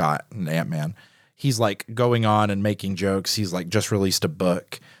get to Scott and Ant-Man, he's like going on and making jokes. He's like just released a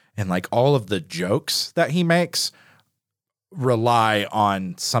book, and like all of the jokes that he makes rely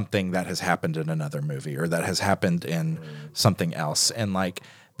on something that has happened in another movie or that has happened in something else. And like,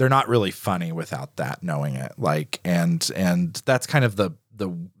 they're not really funny without that, knowing it. Like, and that's kind of the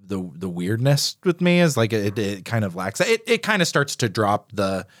weirdness with me, is like it kind of lacks. It kind of starts to drop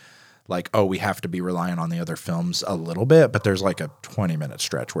the, like, oh, we have to be relying on the other films a little bit, but there's like a 20-minute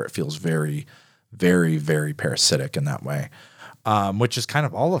stretch where it feels very, very, very parasitic in that way, which is kind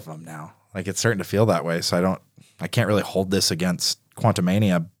of all of them now. Like, it's starting to feel that way. So I can't really hold this against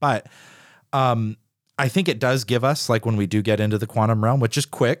Quantumania, but I think it does give us, like, when we do get into the quantum realm, which is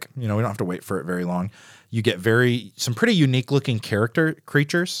quick, we don't have to wait for it very long. You get some pretty unique looking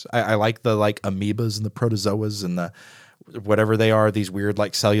creatures. I like the like amoebas and the protozoas and the whatever they are, these weird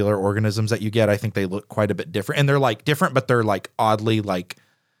like cellular organisms that you get. I think they look quite a bit different, and they're like different, but they're like oddly like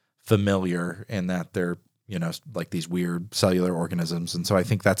familiar in that they're, like these weird cellular organisms. And so I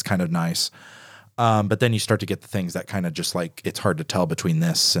think that's kind of nice. But then you start to get the things that kind of just like, it's hard to tell between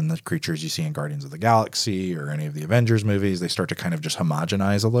this and the creatures you see in Guardians of the Galaxy or any of the Avengers movies. They start to kind of just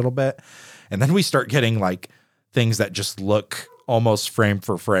homogenize a little bit. And then we start getting like things that just look almost frame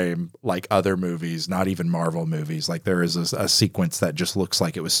for frame like other movies, not even Marvel movies. Like there is a sequence that just looks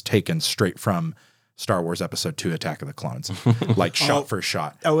like it was taken straight from Star Wars Episode 2, Attack of the Clones, like shot for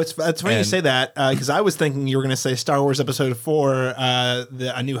shot. Oh, it's funny you say that, because I was thinking you were going to say Star Wars Episode 4,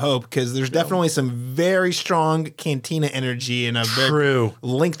 A New Hope, because there's definitely some very strong Cantina energy in a very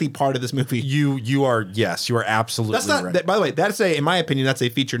lengthy part of this movie. You are absolutely right. By the way, in my opinion, that's a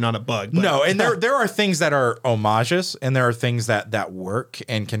feature, not a bug. But. No, and there are things that are homages, and there are things that work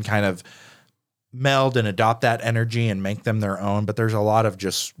and can kind of meld and adopt that energy and make them their own. But there's a lot of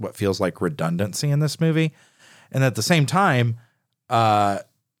just what feels like redundancy in this movie. And at the same time, I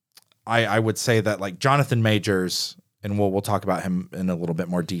would say that like Jonathan Majors and we'll talk about him in a little bit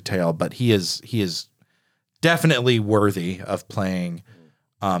more detail, but he is definitely worthy of playing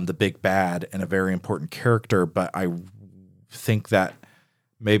the big bad and a very important character. But I think that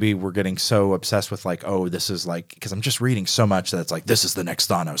maybe we're getting so obsessed with like, oh, this is like, because I'm just reading so much that it's like, this is the next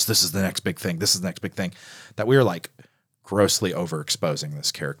Thanos, this is the next big thing, this is the next big thing, that we're like grossly overexposing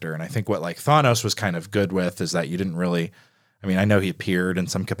this character. And I think what like Thanos was kind of good with is that you didn't really, I mean, I know he appeared in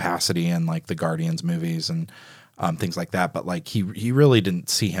some capacity in like the Guardians movies and things like that, but like he really didn't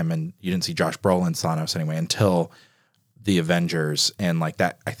see him, and you didn't see Josh Brolin's Thanos anyway until the Avengers, and like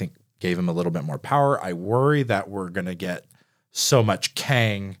that I think gave him a little bit more power. I worry that we're gonna get so much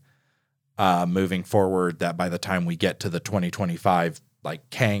Kang moving forward that by the time we get to the 2025 like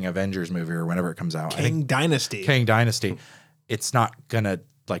Kang Avengers movie or whenever it comes out, Kang Dynasty, it's not gonna,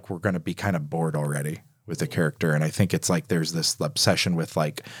 like, we're gonna be kind of bored already with the character. And I think it's like there's this obsession with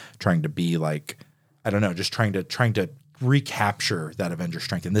like trying to be like, I don't know, just trying to recapture that Avenger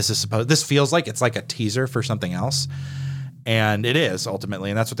strength. And this feels like it's like a teaser for something else. And it is ultimately,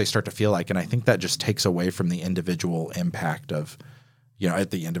 and that's what they start to feel like. And I think that just takes away from the individual impact of,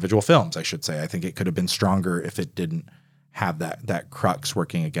 at the individual films, I should say. I think it could have been stronger if it didn't have that crux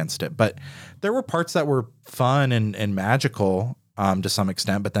working against it. But there were parts that were fun and magical to some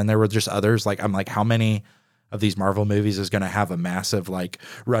extent. But then there were just others, like, I'm like, how many of these Marvel movies is going to have a massive like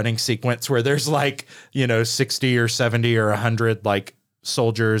running sequence where there's like, 60 or 70 or 100 like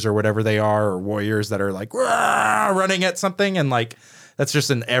soldiers or whatever they are, or warriors that are like running at something, and like that's just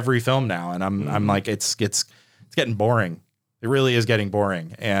in every film now. And I'm like, it's getting boring. It really is getting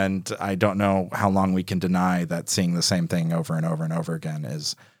boring, and I don't know how long we can deny that seeing the same thing over and over and over again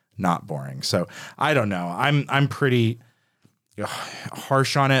is not boring. So I don't know. I'm pretty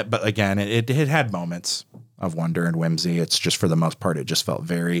harsh on it, but again, it had moments of wonder and whimsy. It's just, for the most part, it just felt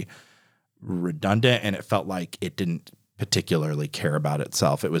very redundant, and it felt like it didn't particularly care about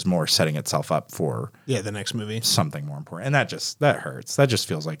itself. It was more setting itself up for the next movie, something more important, and that hurts. That just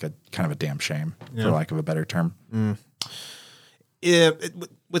feels like a kind of a damn shame, for lack of a better term.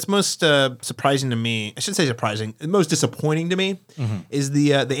 What's most surprising to me, I shouldn't say surprising, most disappointing to me is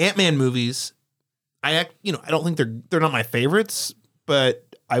the Ant-Man movies. I don't think they're not my favorites, but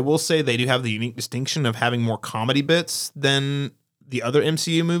I will say they do have the unique distinction of having more comedy bits than the other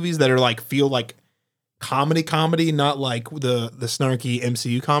MCU movies that are like, feel like comedy, not like the snarky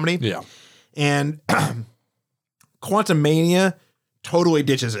MCU comedy. Yeah. And Quantumania totally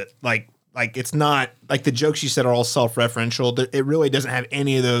ditches it. Like it's not like the jokes you said are all self-referential. It really doesn't have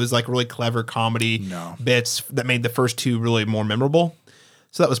any of those like really clever comedy bits that made the first two really more memorable.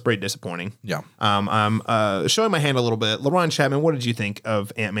 So that was pretty disappointing. Yeah. I'm showing my hand a little bit. LaRon Chapman, what did you think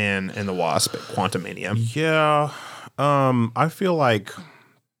of Ant-Man and the Wasp at Quantumania? Yeah. I feel like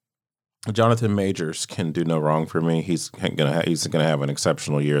Jonathan Majors can do no wrong for me. He's gonna have an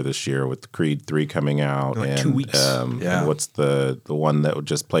exceptional year this year with Creed 3 coming out, like and 2 weeks. And what's the one that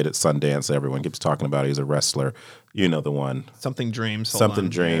just played at Sundance that everyone keeps talking about? He's a wrestler. You know the one. Something Dreams. Something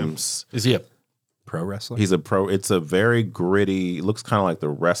Dreams. Yeah. Is he a pro wrestler? He's a pro. It's a very gritty. Looks kind of like the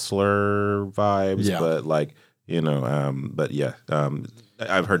wrestler vibes, but like but yeah.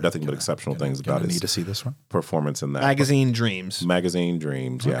 I've heard nothing but exceptional things about his need to see this one performance in that Magazine Dreams.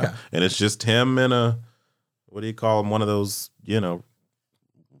 Yeah. Okay. And it's just him in a, what do you call him? One of those,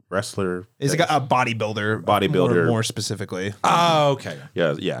 wrestler. Is a bodybuilder more specifically. Oh, okay.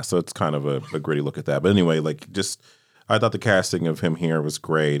 Yeah. So it's kind of a gritty look at that. But anyway, I thought the casting of him here was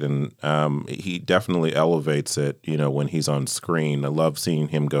great, and he definitely elevates it, when he's on screen. I love seeing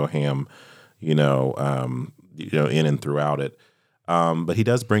him go ham, in and throughout it. But he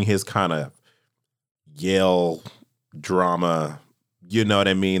does bring his kind of Yale drama, you know what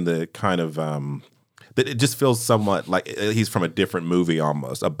I mean? The kind of that it just feels somewhat like he's from a different movie,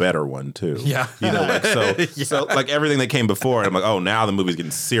 almost a better one too. Yeah, so like everything that came before, I'm like, oh, now the movie's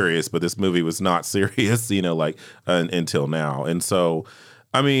getting serious, but this movie was not serious, until now. And so,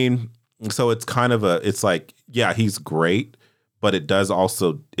 I mean, so it's kind of it's like, yeah, he's great, but it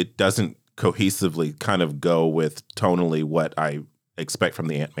doesn't cohesively kind of go with tonally what I expect from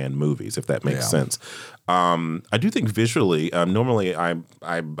the Ant-Man movies, if that makes sense. I do think visually, normally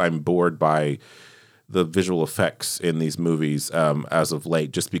I'm bored by the visual effects in these movies as of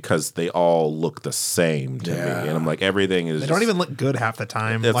late, just because they all look the same to me, and I'm like, everything is. They don't even look good half the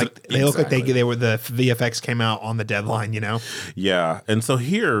time. They look like they were the VFX came out on the deadline, Yeah, and so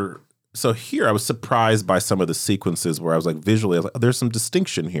here So here I was surprised by some of the sequences where I was like visually, I was like, oh, there's some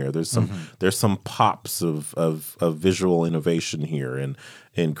distinction here. There's some pops of visual innovation here and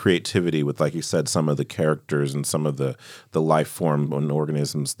creativity with, like you said, some of the characters and some of the life form and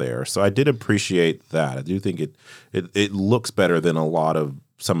organisms there. So I did appreciate that. I do think it looks better than a lot of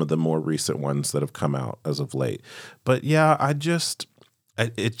some of the more recent ones that have come out as of late. But yeah,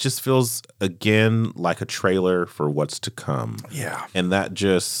 it just feels again like a trailer for what's to come. Yeah. And that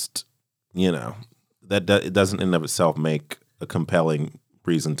just, it doesn't in and of itself make a compelling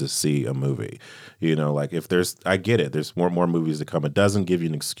reason to see a movie. Like if I get it, there's more movies to come. It doesn't give you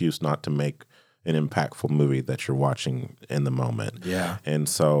an excuse not to make an impactful movie that you're watching in the moment. Yeah. And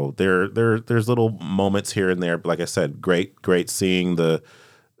so there's little moments here and there. Like I said, great seeing the,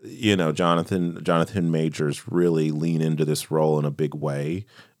 Jonathan Majors really lean into this role in a big way.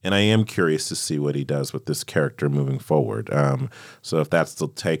 And I am curious to see what he does with this character moving forward. So if that's the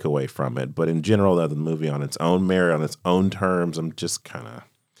takeaway from it. But in general, the movie on its own merit, on its own terms, I'm just kind of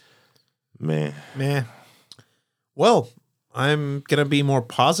meh. Well, I'm going to be more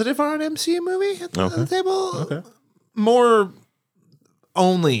positive on an MCU movie at the table. Okay. More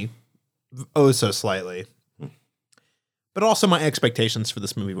only so slightly. But also my expectations for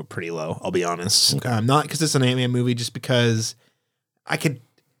this movie were pretty low, I'll be honest. Okay. Not because it's an Ant-Man movie, just because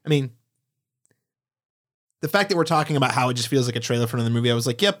the fact that we're talking about how it just feels like a trailer for another movie, I was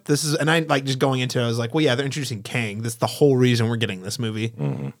like, yep, this is, and I like just going into it, I was like, well, yeah, they're introducing Kang. That's the whole reason we're getting this movie.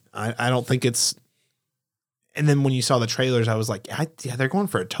 Mm-hmm. I don't think it's, and then when you saw the trailers, I was like, yeah, they're going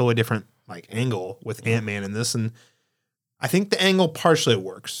for a totally different like angle with Ant-Man in this. And I think the angle partially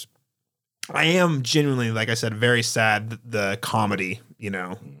works. I am genuinely, like I said, very sad that the comedy,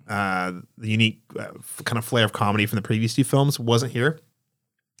 the unique kind of flair of comedy from the previous two films wasn't here.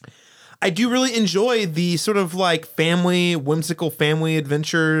 I do really enjoy the sort of like whimsical family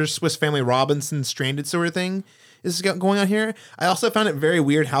adventure, Swiss Family Robinson stranded sort of thing is going on here. I also found it very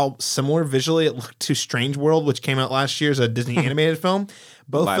weird how similar visually it looked to Strange World, which came out last year as a Disney animated film.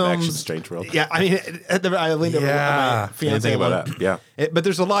 Both Live films, action Strange World. Yeah, I mean, I leaned over my fiance think about that. Yeah. But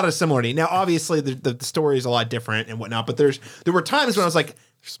there's a lot of similarity. Now, obviously, the story is a lot different and whatnot, but there were times when I was like,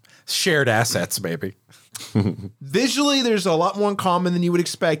 shared assets, maybe. Visually, there's a lot more in common than you would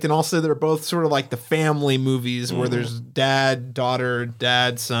expect, and also they're both sort of like the family movies where there's dad, daughter,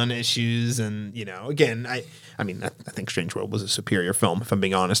 dad, son issues, and again, I think Strange World was a superior film, if I'm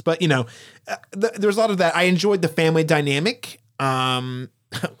being honest, but there's a lot of that. I enjoyed the family dynamic.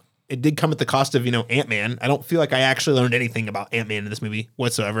 It did come at the cost of Ant-Man. I don't feel like I actually learned anything about Ant-Man in this movie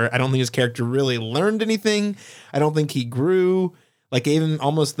whatsoever. I don't think his character really learned anything. I don't think he grew. Like even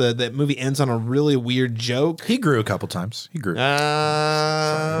almost the movie ends on a really weird joke. He grew a couple times. He grew.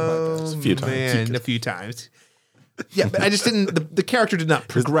 A few times. Man, a few times. Yeah, but I just didn't. The character did not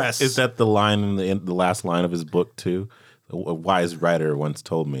progress. Is that the line in the last line of his book too? A wise writer once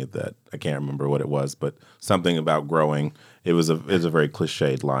told me that, I can't remember what it was, but something about growing. It was a very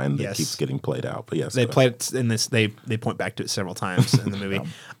cliched line that keeps getting played out. But yes, they played it in this. They point back to it several times in the movie.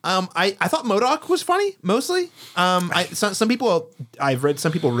 I thought MODOK was funny mostly. Some people I've read,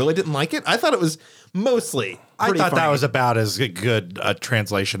 some people really didn't like it. I thought it was mostly. I thought funny. that was about as good a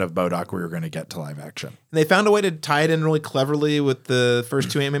translation of MODOK we were going to get to live action. And they found a way to tie it in really cleverly with the first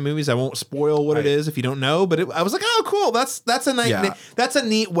two Ant-Man movies. I won't spoil what it is if you don't know, but I was like, oh, cool. That's a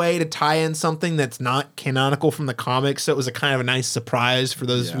neat way to tie in something that's not canonical from the comics. So it was a kind of a nice surprise for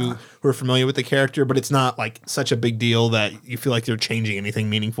those who are familiar with the character, but it's not like such a big deal that you feel like they're changing anything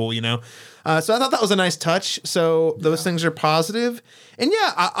meaningful, So I thought that was a nice touch. So those things are positive. And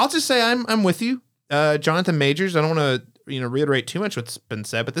I'll just say I'm with you. Jonathan Majors, I don't want to reiterate too much what's been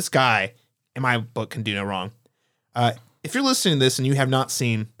said, but this guy in my book can do no wrong. If you're listening to this and you have not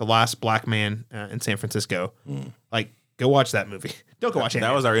seen The Last Black Man in San Francisco, go watch that movie. Don't go watch it.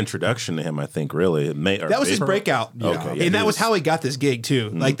 That was our introduction to him, I think, really. That was his breakout. Okay, and that was how he got this gig,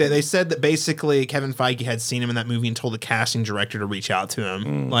 too. Mm-hmm. Like, they said that basically Kevin Feige had seen him in that movie and told the casting director to reach out to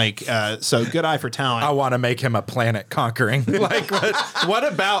him. So good eye for talent. I want to make him a planet conquering. What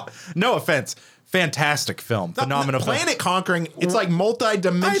about, no offense, fantastic film. Phenomenal film. Planet conquering, it's like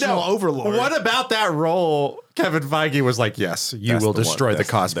multi-dimensional overlord. What about that role? Kevin Feige was like, yes, you will destroy the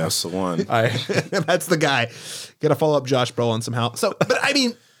cosmos. That's the one. That's the guy. Got to follow up Josh Brolin somehow. So, but I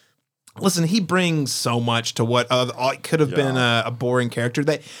mean, listen, he brings so much to what it could have been a boring character.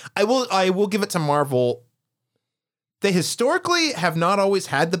 That I will give it to Marvel. they historically have not always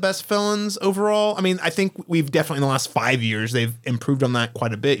had the best villains overall. I mean, I think we've definitely in the last 5 years, they've improved on that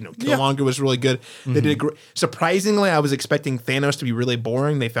quite a bit. You know, Killmonger was really good. They did surprisingly, I was expecting Thanos to be really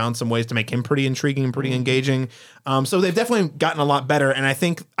boring. They found some ways to make him pretty intriguing and pretty engaging. So they've definitely gotten a lot better. And I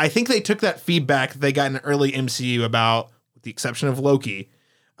think they took that feedback they got in early MCU about, with the exception of Loki,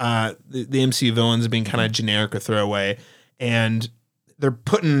 the MCU villains being kind of generic or throwaway. And they're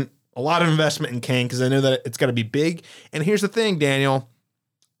putting a lot of investment in Kang because I know that it's got to be big. And here's the thing, Daniel.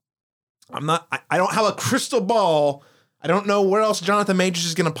 I don't have a crystal ball. I don't know where else Jonathan Majors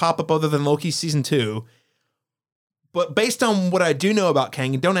is going to pop up other than Loki season 2. But based on what I do know about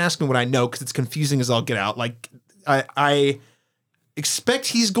Kang, and don't ask me what I know because it's confusing as all get out. Like I expect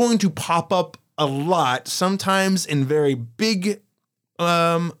he's going to pop up a lot, sometimes in very big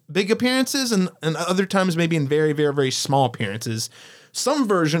appearances and other times maybe in very, very, very small appearances. Some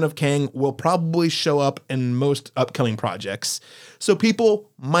version of Kang will probably show up in most upcoming projects. So people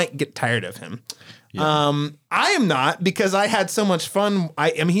might get tired of him. Yeah. I am not, because I had so much fun.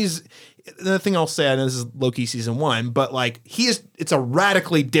 I mean, he's the thing I'll say, I know this is Loki season 1, but like it's a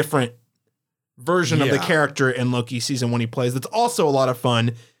radically different version of the character in Loki season 1 he plays. That's also a lot of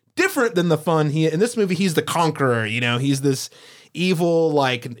fun. Different than the fun in this movie, he's the conqueror, you know, he's this evil,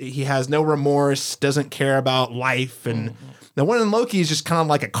 like he has no remorse, doesn't care about life. And the one in Loki is just kind of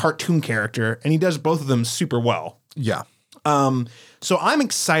like a cartoon character, and he does both of them super well. Yeah. So I'm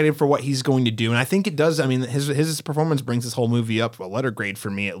excited for what he's going to do, and I think it does. I mean, his performance brings this whole movie up a letter grade for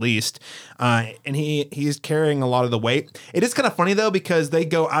me, at least. And he's carrying a lot of the weight. It is kind of funny though, because they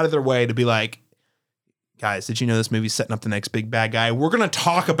go out of their way to be like, guys, did you know this movie's setting up the next big bad guy? We're going to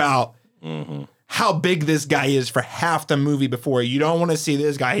talk about how big this guy is for half the movie before. You don't want to see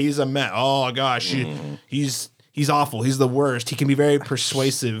this guy. He's a mess. Oh gosh, he's awful. He's the worst. He can be very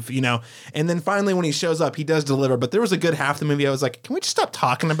persuasive, you know. And then finally, when he shows up, he does deliver. But there was a good half the movie I was like, can we just stop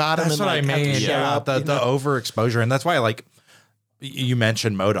talking about him? That's what I mean. Yeah, the overexposure, and that's why, like you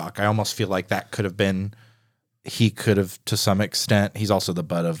mentioned MODOK. I almost feel like that could have been. He could have, to some extent. He's also the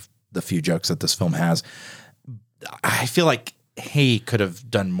butt of the few jokes that this film has. I feel like he could have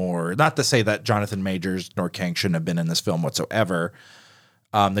done more. Not to say that Jonathan Majors nor Kang shouldn't have been in this film whatsoever.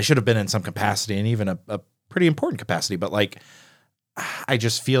 They should have been in some capacity, and even a pretty important capacity. But like, I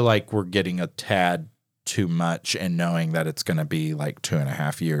just feel like we're getting a tad too much, and knowing that it's going to be like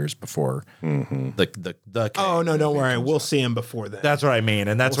 2.5 years before the oh no, don't worry, we'll see him before then. That's what I mean,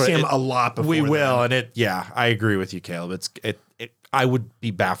 and that's we'll what see him a lot before. We will, and I agree with you, Caleb. I would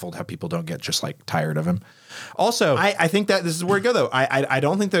be baffled how people don't get just like tired of him. Also, I think that this is where we go though. I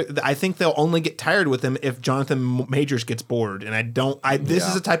don't think I think they'll only get tired with him if Jonathan Majors gets bored, and this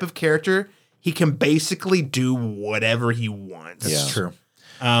is a type of character he can basically do whatever he wants. That's true.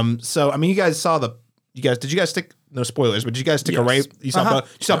 So I mean, did you guys stick, no spoilers, but did you guys stick a right? You saw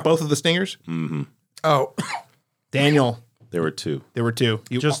both of the stingers? Mm-hmm. Oh, There Daniel. were two.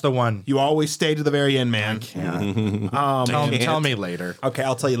 Just the one. You always stay to the very end, man. I can't. Tell me later. Okay,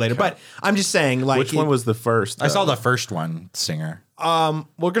 I'll tell you later. Okay. But I'm just saying, like, which one was the first? I saw the first one, Singer.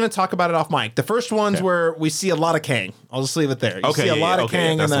 We're gonna talk about it off mic. The first one's where we see a lot of Kang. I'll just leave it there. You see a lot of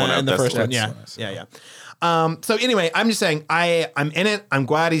Kang in the first one. Yeah. So anyway, I'm just saying I'm in it. I'm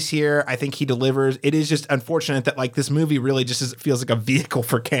glad he's here. I think he delivers. It is just unfortunate that like this movie really just feels like a vehicle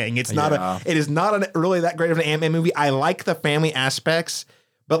for Kang. It is not really that great of an Ant-Man movie. I like the family aspects,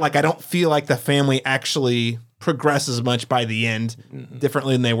 but like I don't feel like the family actually progresses much by the end,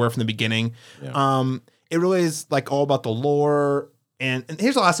 differently than they were from the beginning. Yeah. It really is like all about the lore. And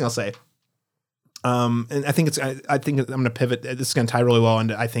here's the last thing I'll say. And I think I'm going to pivot. This is going to tie really well.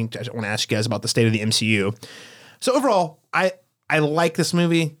 And I want to ask you guys about the state of the MCU. So overall, I like this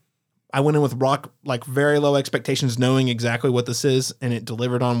movie. I went in with very low expectations, knowing exactly what this is, and it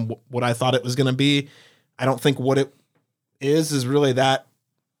delivered on what I thought it was going to be. I don't think what it is really that.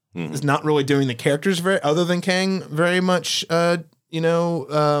 It's not really doing the characters other than Kang very much,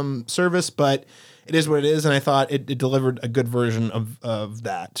 service, but it is what it is. And I thought it delivered a good version of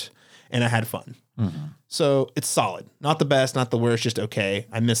that. And I had fun. So it's solid. Not the best, not the worst, just okay.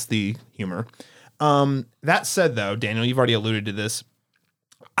 I miss the humor. That said, though, Daniel, you've already alluded to this.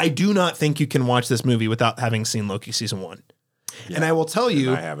 I do not think you can watch this movie without having seen Loki season 1. Yeah. And I will tell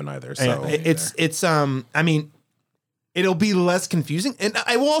you, I haven't either. So it's I mean, it'll be less confusing. And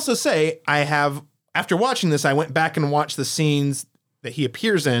I will also say after watching this, I went back and watched the scenes that he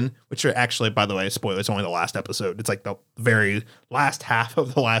appears in, which are actually, by the way, spoiler, it's only the last episode. It's like the very last half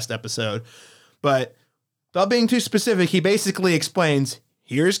of the last episode. But without being too specific, he basically explains,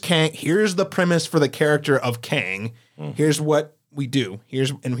 here's Kang, here's the premise for the character of Kang. Here's what we do.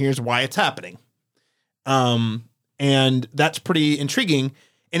 Here's why it's happening. And and that's pretty intriguing.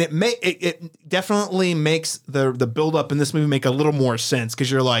 And it definitely makes the build up in this movie make a little more sense,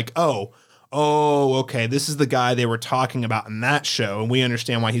 because you're like, oh, okay, this is the guy they were talking about in that show, and we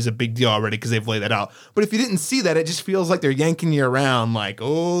understand why he's a big deal already because they've laid that out. But if you didn't see that, it just feels like they're yanking you around, like,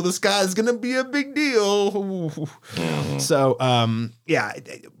 oh, this guy's gonna be a big deal. Mm-hmm. So, yeah.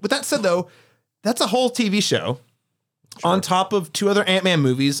 With that said, though, that's a whole TV show. Sure. On top of 2 other Ant-Man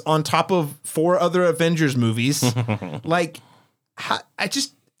movies, on top of 4 other Avengers movies. Like, I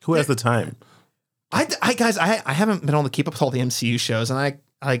just... Who has the time? I haven't been able to keep up with all the MCU shows, and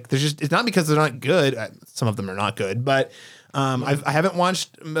there's just, it's not because they're not good. Some of them are not good, but I haven't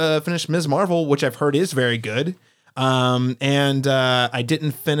finished Ms. Marvel, which I've heard is very good. And I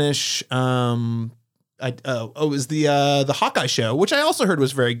didn't finish, it was the Hawkeye show, which I also heard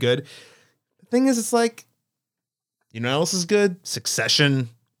was very good. The thing is, it's like, you know what else is good? Succession,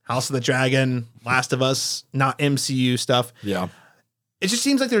 House of the Dragon, Last of Us, not MCU stuff. Yeah. It just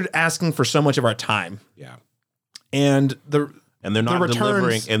seems like they're asking for so much of our time. Yeah. And they're not delivering,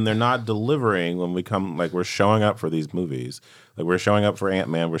 returns, and they're not delivering when we come, like, we're showing up for these movies. Like, we're showing up for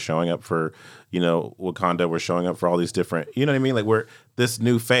Ant-Man, we're showing up for, Wakanda, we're showing up for all these different, you know what I mean? Like, we're this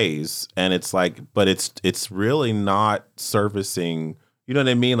new phase, and it's like, but it's really not servicing, you know what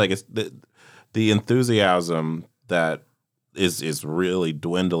I mean? Like, it's the enthusiasm that is really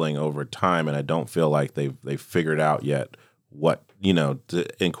dwindling over time, and I don't feel like they've figured out yet what, to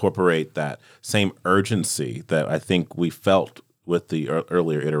incorporate that same urgency that I think we felt with the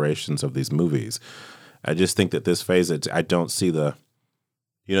earlier iterations of these movies. I just think that this phase, I don't see the,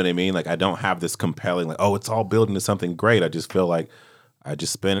 you know what I mean? Like, I don't have this compelling, like, oh, it's all building to something great. I just feel like I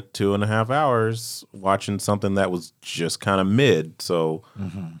just spent 2.5 hours watching something that was just kind of mid. So,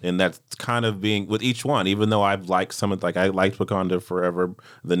 and that's kind of being with each one, even though I've liked some of, like, I liked Wakanda Forever,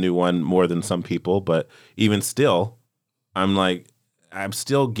 the new one, more than some people, but even still, I'm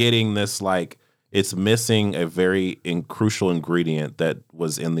still getting this, like, it's missing a very crucial ingredient that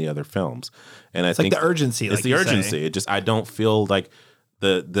was in the other films. And I think like the urgency. It's the urgency. It just, I don't feel like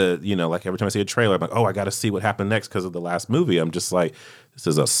the like every time I see a trailer, I'm like, oh, I got to see what happened next because of the last movie. I'm just like, this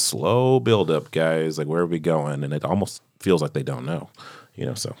is a slow buildup, guys. Like, where are we going? And it almost feels like they don't know,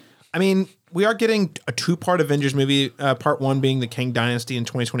 so. I mean, we are getting a 2-part Avengers movie, part 1 being the Kang Dynasty in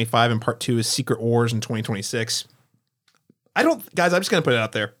 2025, and part 2 is Secret Wars in 2026. Guys, I'm just going to put it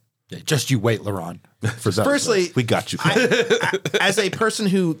out there. Yeah, just you wait, Laron. Firstly, we got you. As a person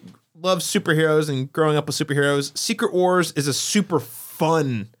who loves superheroes and growing up with superheroes, Secret Wars is a super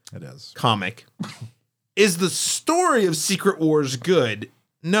fun comic. Is the story of Secret Wars good?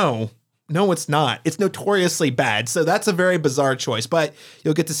 No, it's not. It's notoriously bad. So that's a very bizarre choice, but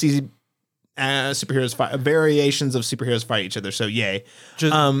you'll get to see superheroes fight, variations of superheroes fight each other. So yay.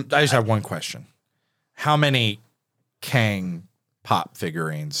 I just have one question. How many Kang pop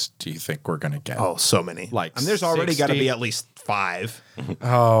figurines do you think we're going to get? Oh, so many. Like, there's already got to be at least 5.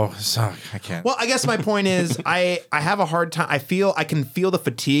 Oh, so I can't. Well, I guess my point is I have a hard time. I can feel the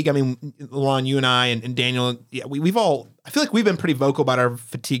fatigue. I mean, Lauren, you and I and Daniel, yeah, we've all, I feel like we've been pretty vocal about our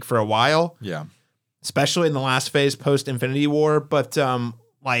fatigue for a while. Yeah. Especially in the last phase post Infinity War. But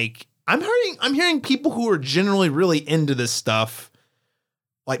like, I'm hearing people who are generally really into this stuff,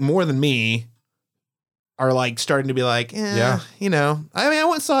 like more than me, are like starting to be like, I mean, I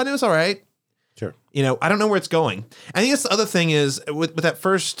went and saw it. It was all right. Sure. I don't know where it's going. I think that's the other thing is with that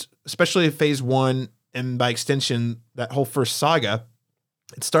first, especially phase 1 and by extension, that whole first saga,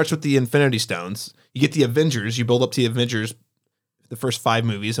 it starts with the Infinity Stones. You get the Avengers, you build up to the Avengers, the first 5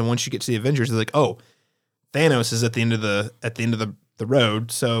 movies. And once you get to the Avengers, it's like, oh, Thanos is at the end of the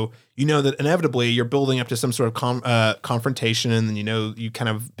road. So that inevitably you're building up to some sort of confrontation, and then you kind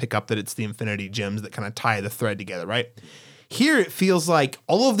of pick up that it's the Infinity Gems that kind of tie the thread together, right? Here it feels like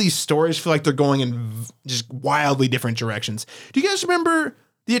all of these stories feel like they're going in just wildly different directions. Do you guys remember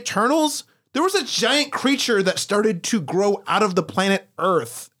the Eternals? There was a giant creature that started to grow out of the planet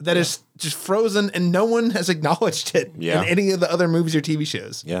Earth that is just frozen, and no one has acknowledged it in any of the other movies or TV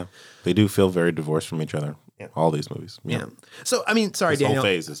shows. Yeah, they do feel very divorced from each other. Yeah. All these movies. Yeah. So, I mean, sorry, this Daniel. Whole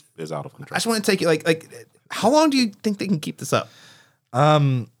phase is out of control. I just want to take you like, how long do you think they can keep this up?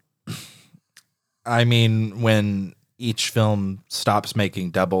 I mean, when each film stops making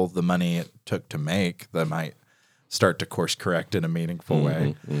double the money it took to make, they might start to course correct in a meaningful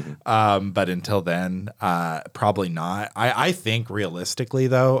way. But until then, probably not. I think realistically,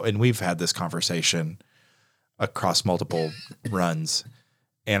 though, and we've had this conversation across multiple runs,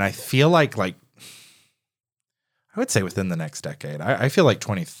 and I feel like I would say within the next decade. I feel like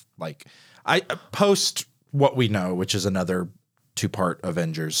post what we know, which is another 2-part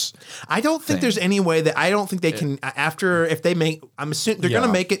Avengers. I don't think there's any way that I don't think they can if they make. I'm assuming they're going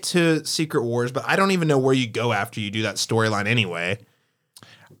to make it to Secret Wars, but I don't even know where you go after you do that storyline anyway.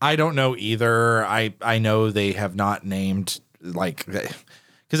 I don't know either. I know they have not named like.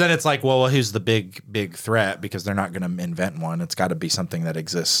 Because then it's like, well, who's the big threat? Because they're not going to invent one. It's got to be something that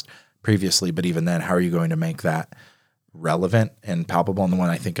exists previously. But even then, how are you going to make that relevant and palpable? And the one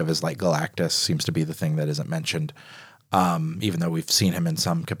I think of is like Galactus seems to be the thing that isn't mentioned, even though we've seen him in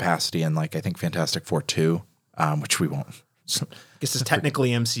some capacity in like I think Fantastic Four 2, which we won't. I guess it's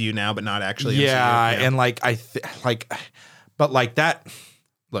technically MCU now, but not actually. Yeah, MCU. and like but like that.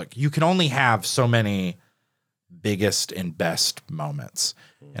 Look, you can only have so many biggest and best moments.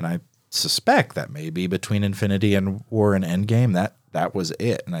 And I suspect that maybe between Infinity and War and Endgame, that was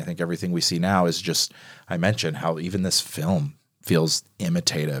it. And I think everything we see now is just, I mentioned how even this film feels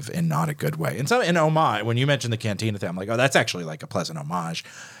imitative in not a good way. And so in homage, when you mentioned the Cantina thing, I'm like, oh, that's actually like a pleasant homage.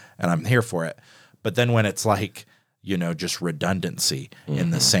 And I'm here for it. But then when it's like, you know, just redundancy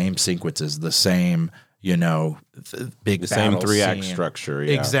in the same sequences, the same, you know, the same 3-act scene. structure.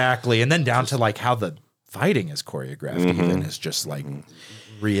 Yeah. Exactly. And then down to like how the fighting is choreographed even is just like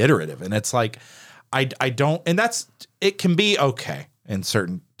reiterative. And it's like, I don't, and it can be okay to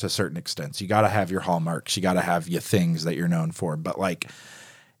certain extents. You got to have your hallmarks. You got to have your things that you're known for. But like,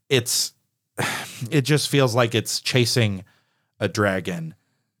 it just feels like it's chasing a dragon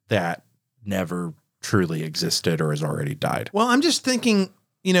that never truly existed or has already died. Well, I'm just thinking,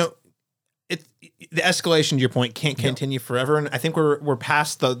 you know, the escalation to your point can't continue forever, and I think we're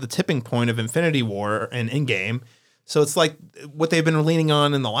past the tipping point of Infinity War and Endgame. So it's like what they've been leaning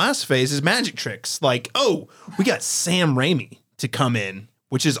on in the last phase is magic tricks. Like, oh, we got Sam Raimi to come in,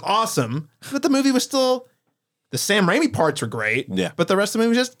 which is awesome, but the movie was still. The Sam Raimi parts were great, but the rest of the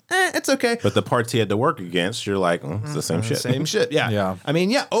movie was just, it's okay. But the parts he had to work against, you're like, it's the same shit. Same shit, yeah. Yeah. I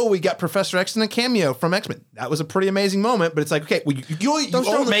mean, we got Professor X in a cameo from X-Men. That was a pretty amazing moment, but it's like, okay, well, you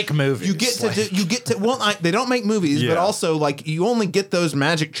don't make movies. You get to, well, they don't make movies, but also, like, you only get those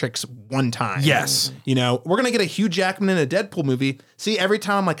magic tricks one time. Yes. You know, we're going to get a Hugh Jackman in a Deadpool movie. See, every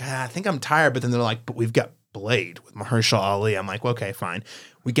time I'm like, I think I'm tired, but then they're like, but we've got Blade with Mahershala Ali. I'm like, well, okay, fine.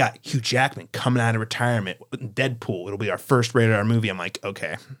 We got Hugh Jackman coming out of retirement with Deadpool. It'll be our first rated R movie. I'm like,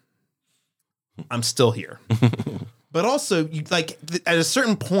 okay, I'm still here. But also, you like at a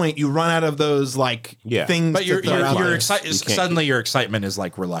certain point, you run out of those like things. But you're excited. Suddenly, your excitement is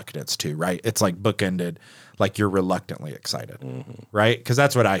like reluctance too, right? It's like bookended. Like you're reluctantly excited, right? Because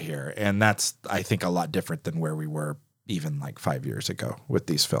that's what I hear, and that's I think a lot different than where we were even like 5 years ago with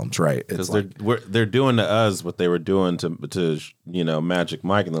these films, right? Because they're doing to us what they were doing to you know Magic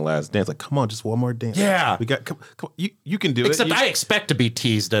Mike in The Last Dance. Like, come on, just one more dance. Yeah, we got. Come you can do Except it. I expect to be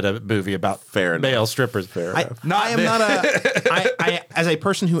teased at a movie about male strippers. I as a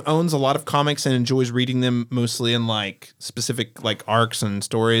person who owns a lot of comics and enjoys reading them mostly in like specific like arcs and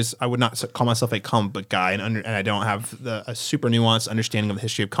stories, I would not call myself a comic book guy, and I don't have a super nuanced understanding of the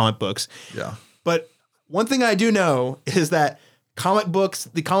history of comic books. Yeah, but one thing I do know is that the comic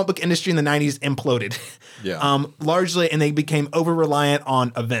book industry in the 90s imploded. Yeah. Largely, and they became over-reliant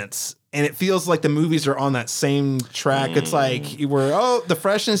on events. And it feels like the movies are on that same track. It's like the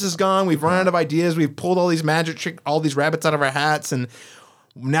freshness is gone. We've run out of ideas. We've pulled all these all these rabbits out of our hats, and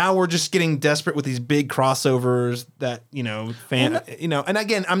now we're just getting desperate with these big crossovers that, you know, and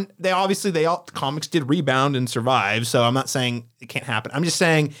again, comics did rebound and survive. So I'm not saying it can't happen. I'm just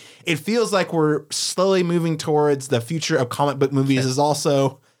saying it feels like we're slowly moving towards the future of comic book movies is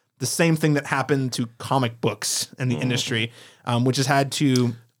also the same thing that happened to comic books in the industry, which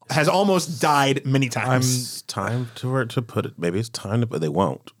has almost died many times. It's time to put it. Maybe it's time to, but they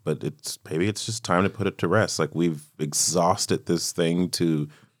won't. But maybe it's just time to put it to rest. Like we've exhausted this thing to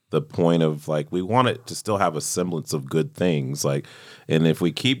the point of like we want it to still have a semblance of good things. Like, and if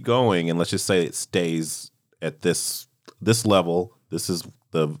we keep going, and let's just say it stays at this level, this is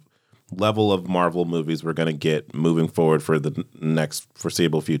the level of Marvel movies we're going to get moving forward for the next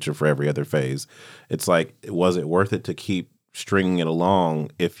foreseeable future for every other phase. It's like, was it worth it to keep stringing it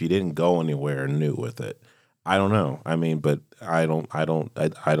along if you didn't go anywhere new with it? I don't know. I mean, but I don't.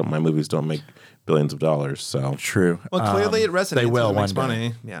 My movies don't make billions of dollars. So true. Well, clearly it resonates. They will it makes one money.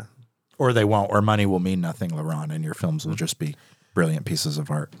 day. Yeah. Or they won't. Or money will mean nothing, LaRon, and your films will just be brilliant pieces of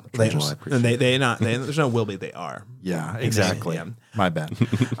art. There's no will be. They are. Yeah. Exactly. Yeah. My bad.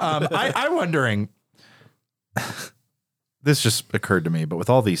 I'm wondering. This just occurred to me, but with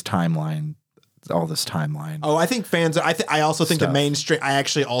all this timeline. Oh, I think fans. I also think the mainstream. I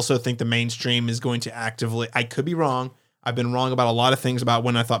actually also think the mainstream is going to actively. I could be wrong. I've been wrong about a lot of things about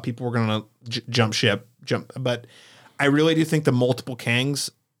when I thought people were going to jump ship. But I really do think the multiple Kangs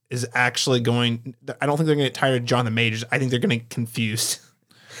is actually going. I don't think they're going to get tired of Jonathan Majors. I think they're going to get confused.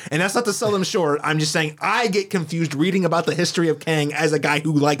 And that's not to sell them short. I'm just saying I get confused reading about the history of Kang as a guy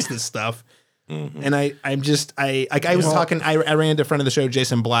who likes this stuff. And I ran into a friend of the show,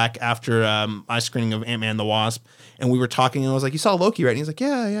 Jason Black, after my screening of Ant-Man and the Wasp, and we were talking, and I was like, "You saw Loki, right?" And he's like,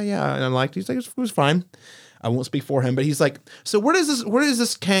 "Yeah." And I'm like, it was fine. I won't speak for him, but he's like, "So where does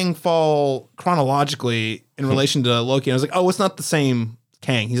this Kang fall chronologically in relation to Loki?" And I was like, "Oh, it's not the same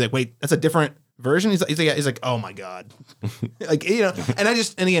Kang." He's like, "Wait, that's a different version?" He's like, "Oh my god," like, you know.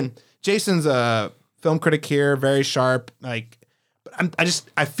 And again, Jason's a film critic here, very sharp, like.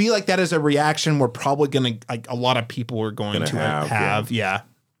 I feel like that is a reaction we're probably going to, like, a lot of people are going to have. Yeah.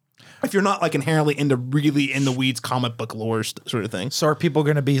 If you're not like inherently into really in the weeds comic book lore sort of thing. So are people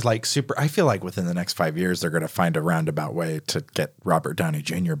going to be like super? I feel like within the next 5 years, they're going to find a roundabout way to get Robert Downey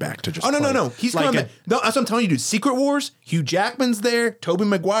Jr. back to just. Oh, no. He's like coming back. No, that's what I'm telling you, dude. Secret Wars, Hugh Jackman's there, Tobey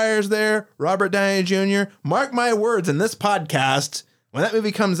Maguire's there, Robert Downey Jr. Mark my words in this podcast. When that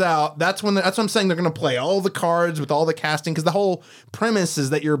movie comes out, that's what I'm saying. They're going to play all the cards with all the casting, because the whole premise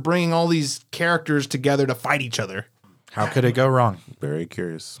is that you're bringing all these characters together to fight each other. How could it go wrong? Very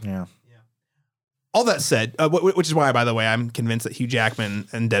curious. Yeah. All that said, which is why, by the way, I'm convinced that Hugh Jackman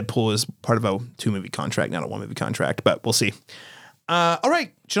and Deadpool is part of a 2-movie contract, not a 1-movie contract, but we'll see. All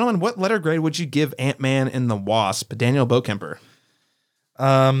right, gentlemen, what letter grade would you give Ant-Man and the Wasp? Daniel Bokemper.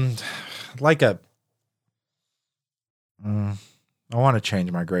 I want to change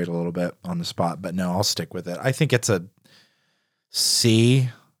my grade a little bit on the spot, but no, I'll stick with it. I think it's a C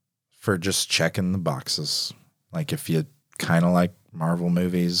for just checking the boxes. Like, if you kind of like Marvel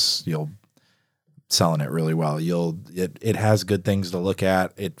movies, you'll selling it really well. It has good things to look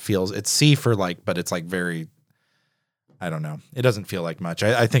at. It's C for like, but it's like very, I don't know. It doesn't feel like much.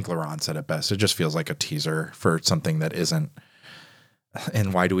 I think Laurent said it best. It just feels like a teaser for something that isn't.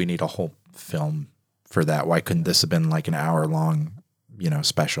 And why do we need a whole film for that? Why couldn't this have been like an hour-long,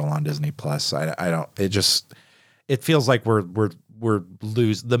 special on Disney Plus? I don't. It feels like we're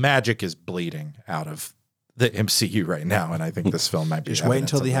the magic is bleeding out of the MCU right now, and I think this film might be. Just wait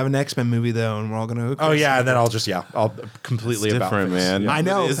until they have an X-Men movie though, and we're all gonna. Oh yeah, and then I'll completely it's about different, this. man. Yeah. I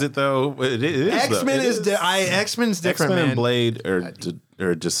know. Is it though? It is. X-Men is X-Men's different. X-Men man. and Blade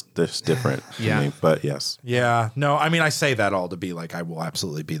are just different. Yeah. To me, but yes. Yeah. No, I mean, I say that all to be like, I will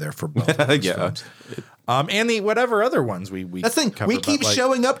absolutely be there for both of those films. And the whatever other ones we that's the thing. cover, We keep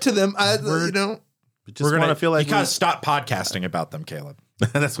showing up to them. We just we're gonna want to feel like you gotta stop podcasting about them, Caleb.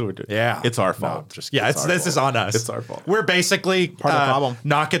 that's what we're doing. Yeah, it's our fault. This is on us. It's our fault. We're basically part of the problem.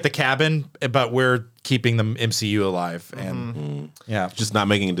 Knock at the cabin, but we're keeping the MCU alive, and just not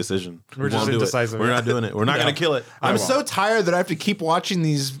making a decision. We're just indecisive. We're not doing it. We're not going to kill it. I'm so tired that I have to keep watching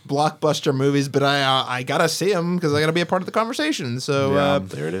these blockbuster movies, but I gotta see them because I gotta be a part of the conversation. So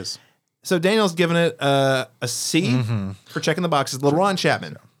there it is. So Daniel's giving it a C for checking the boxes. Laurent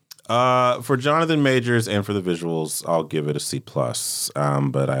Chapman. For Jonathan Majors and for the visuals, I'll give it a C+.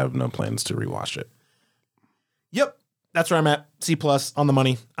 But I have no plans to rewatch it. Yep, that's where I'm at. C+ on the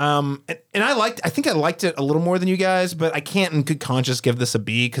money. And I think I liked it a little more than you guys, but I can't in good conscience give this a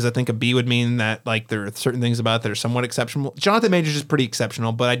B because I think a B would mean that like there are certain things about it that are somewhat exceptional. Jonathan Majors is pretty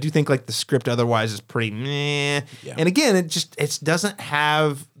exceptional, but I do think like the script otherwise is pretty meh. Yeah. And again, it doesn't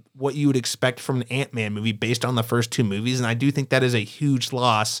have what you would expect from an Ant-Man movie based on the first 2 movies, and I do think that is a huge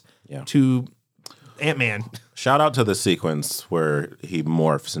loss to Ant-Man. Shout out to the sequence where he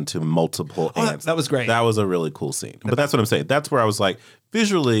morphs into multiple ants. That was great. That was a really cool scene. But that's what I'm saying. That's where I was like,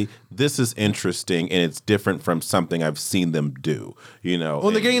 visually, this is interesting and it's different from something I've seen them do.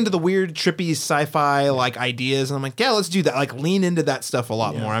 Well, they're getting into the weird, trippy sci-fi like ideas, and I'm like, yeah, let's do that. Like, lean into that stuff a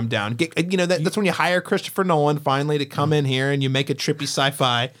lot more. I'm down. That's when you hire Christopher Nolan finally to come in here and you make a trippy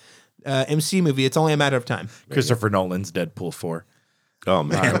sci-fi MC movie. It's only a matter of time. Christopher Nolan's Deadpool 4. Oh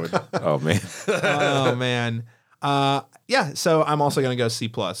man! Oh man! Yeah. So I'm also gonna go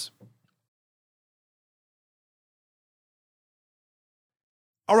C+.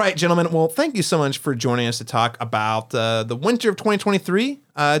 All right, gentlemen. Well, thank you so much for joining us to talk about the winter of 2023.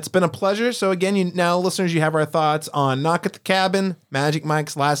 It's been a pleasure. So again, listeners, you have our thoughts on Knock at the Cabin, Magic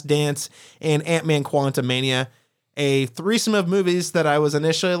Mike's Last Dance, and Ant-Man Quantumania, a threesome of movies that I was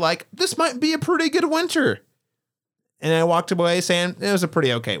initially like, this might be a pretty good winter. And I walked away saying it was a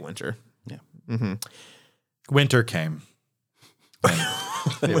pretty okay winter. Yeah. Mm-hmm. Winter came.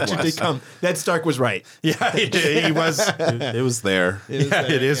 Winter did come. Ned Stark was right. Yeah, he was. It was there.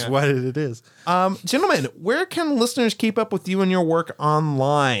 It is what it is. Gentlemen, where can listeners keep up with you and your work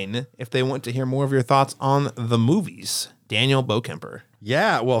online if they want to hear more of your thoughts on the movies? Daniel Bokemper.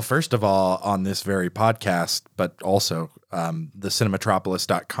 Yeah, well, first of all, on this very podcast, but also the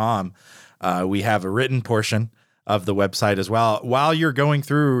cinematropolis.com, we have a written portion of the website as well. While you're going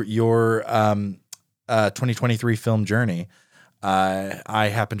through your 2023 film journey,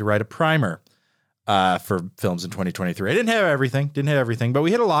 I happened to write a primer for films in 2023. I didn't have everything, but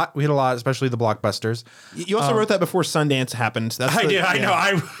we hit a lot. Especially the blockbusters. You also wrote that before Sundance happened. I did. I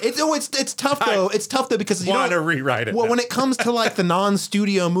know. It's tough though. It's tough though because you want to rewrite it. Well, when it comes to like the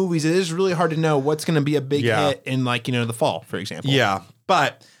non-studio movies, it is really hard to know what's going to be a big hit in like the fall, for example. Yeah,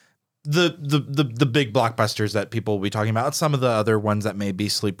 but the big blockbusters that people will be talking about, some of the other ones that may be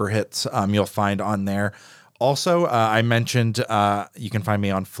sleeper hits, you'll find on there. Also, I mentioned you can find me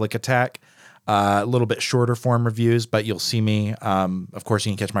on Flick Attack. A little bit shorter form reviews, but you'll see me. Of course,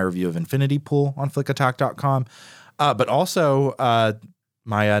 you can catch my review of Infinity Pool on flickattack.com. But also,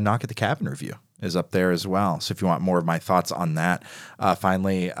 my Knock at the Cabin review is up there as well. So if you want more of my thoughts on that,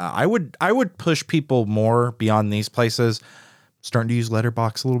 finally, I would push people more beyond these places. Starting to use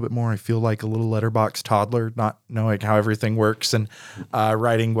Letterboxd a little bit more. I feel like a little Letterboxd toddler, not knowing how everything works and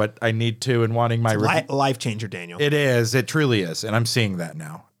writing what I need to and wanting my life changer, Daniel. It is. It truly is, and I'm seeing that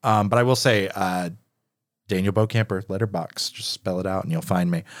now. But I will say, Daniel Bokemper, Letterboxd, just spell it out and you'll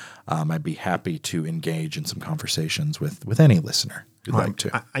find me. I'd be happy to engage in some conversations with any listener who'd like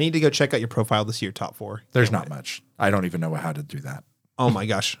to. I need to go check out your profile this year, top 4. There's not much. I don't even know how to do that. Oh my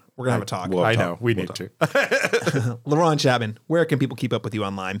gosh. We're going to have a talk. I know. We need to. LaRon Chapman, where can people keep up with you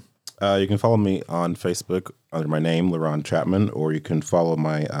online? You can follow me on Facebook under my name, LaRon Chapman, or you can follow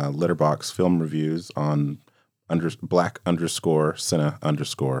my Letterboxd film reviews on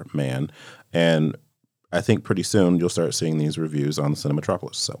black_Cinna_man. And I think pretty soon you'll start seeing these reviews on the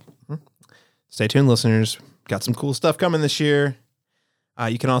Cinematropolis. So stay tuned, listeners. Got some cool stuff coming this year.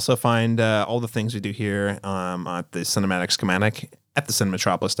 You can also find all the things we do here at the Cinematic Schematic at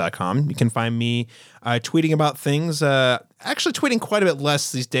thecinematropolis.com. You can find me tweeting about things, actually tweeting quite a bit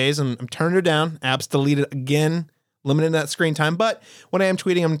less these days. I'm turning it down. Apps deleted again, limiting that screen time. But when I am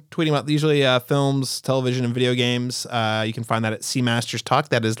tweeting, I'm tweeting about usually films, television, and video games. You can find that at C Masters Talk.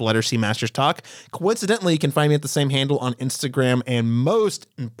 That is letter C Masters Talk. Coincidentally, you can find me at the same handle on Instagram and most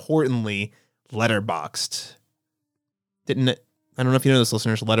importantly, Letterboxd. I don't know if you know this,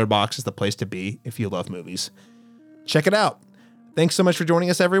 listeners. Letterboxd is the place to be if you love movies. Check it out. Thanks so much for joining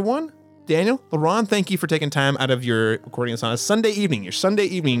us, everyone. Daniel, LaRon, thank you for taking time out of your recording us on a Sunday evening, your Sunday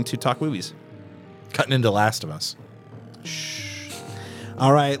evening to talk movies. Cutting into Last of Us. Shh.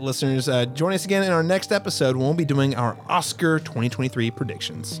 All right, listeners, join us again in our next episode when we'll be doing our Oscar 2023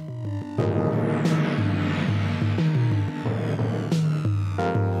 predictions.